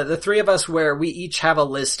doing the three of us where we each have a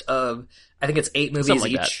list of, I think it's 8 movies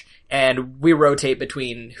each. And we rotate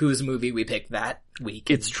between whose movie we picked that week.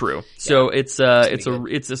 It's true. So it's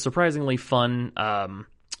a surprisingly fun,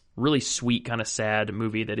 really sweet, kind of sad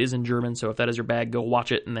movie that is in German. So if that is your bag, go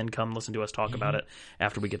watch it and then come listen to us talk about it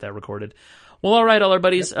after we get that recorded. Well, all right, all our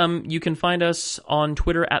buddies. Yep. You can find us on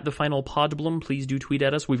Twitter at The Final Podblum. Please do tweet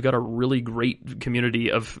at us. We've got a really great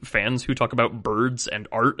community of fans who talk about birds and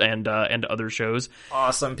art and other shows.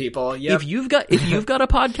 Awesome people. Yep. If you've got a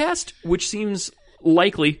podcast, which seems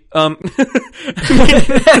likely. I mean,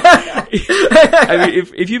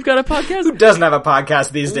 if you've got a podcast, who doesn't have a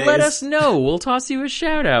podcast these days? Let us know. We'll toss you a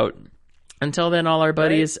shout out. Until then, all our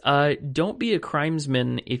buddies, don't be a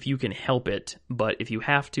crimesman if you can help it, but if you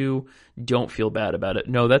have to, don't feel bad about it.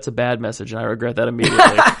 No, that's a bad message, and I regret that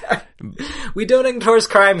immediately. We don't endorse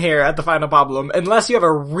crime here at The Final Problem, unless you have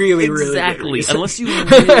a really good reason. Unless you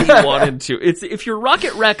really wanted to. If you're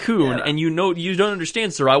Rocket Raccoon and you don't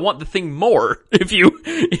understand, sir, I want the thing more.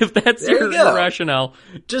 If that's your rationale.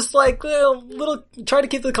 Just like try to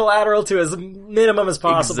keep the collateral to as minimum as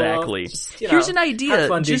possible. Exactly. Just, here's an idea.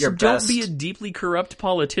 Just don't be a deeply corrupt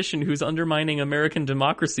politician who's undermining American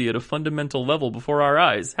democracy at a fundamental level before our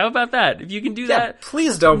eyes. How about that? If you can do that.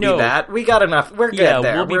 Please don't be that. We got enough. We're good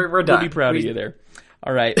there. We're done. We'll be proud of you there.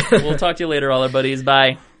 All right. We'll talk to you later, all our buddies.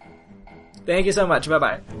 Bye. Thank you so much.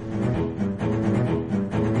 Bye-bye.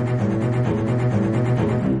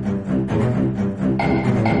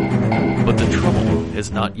 But the trouble has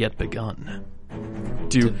not yet begun.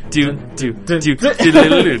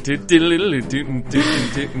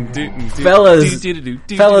 Fellas,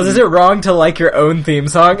 is it wrong to like your own theme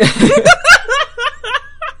song?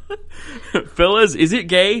 Fellas, is it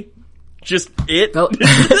gay? Just it?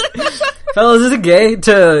 Fellas, is it gay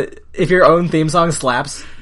if your own theme song slaps?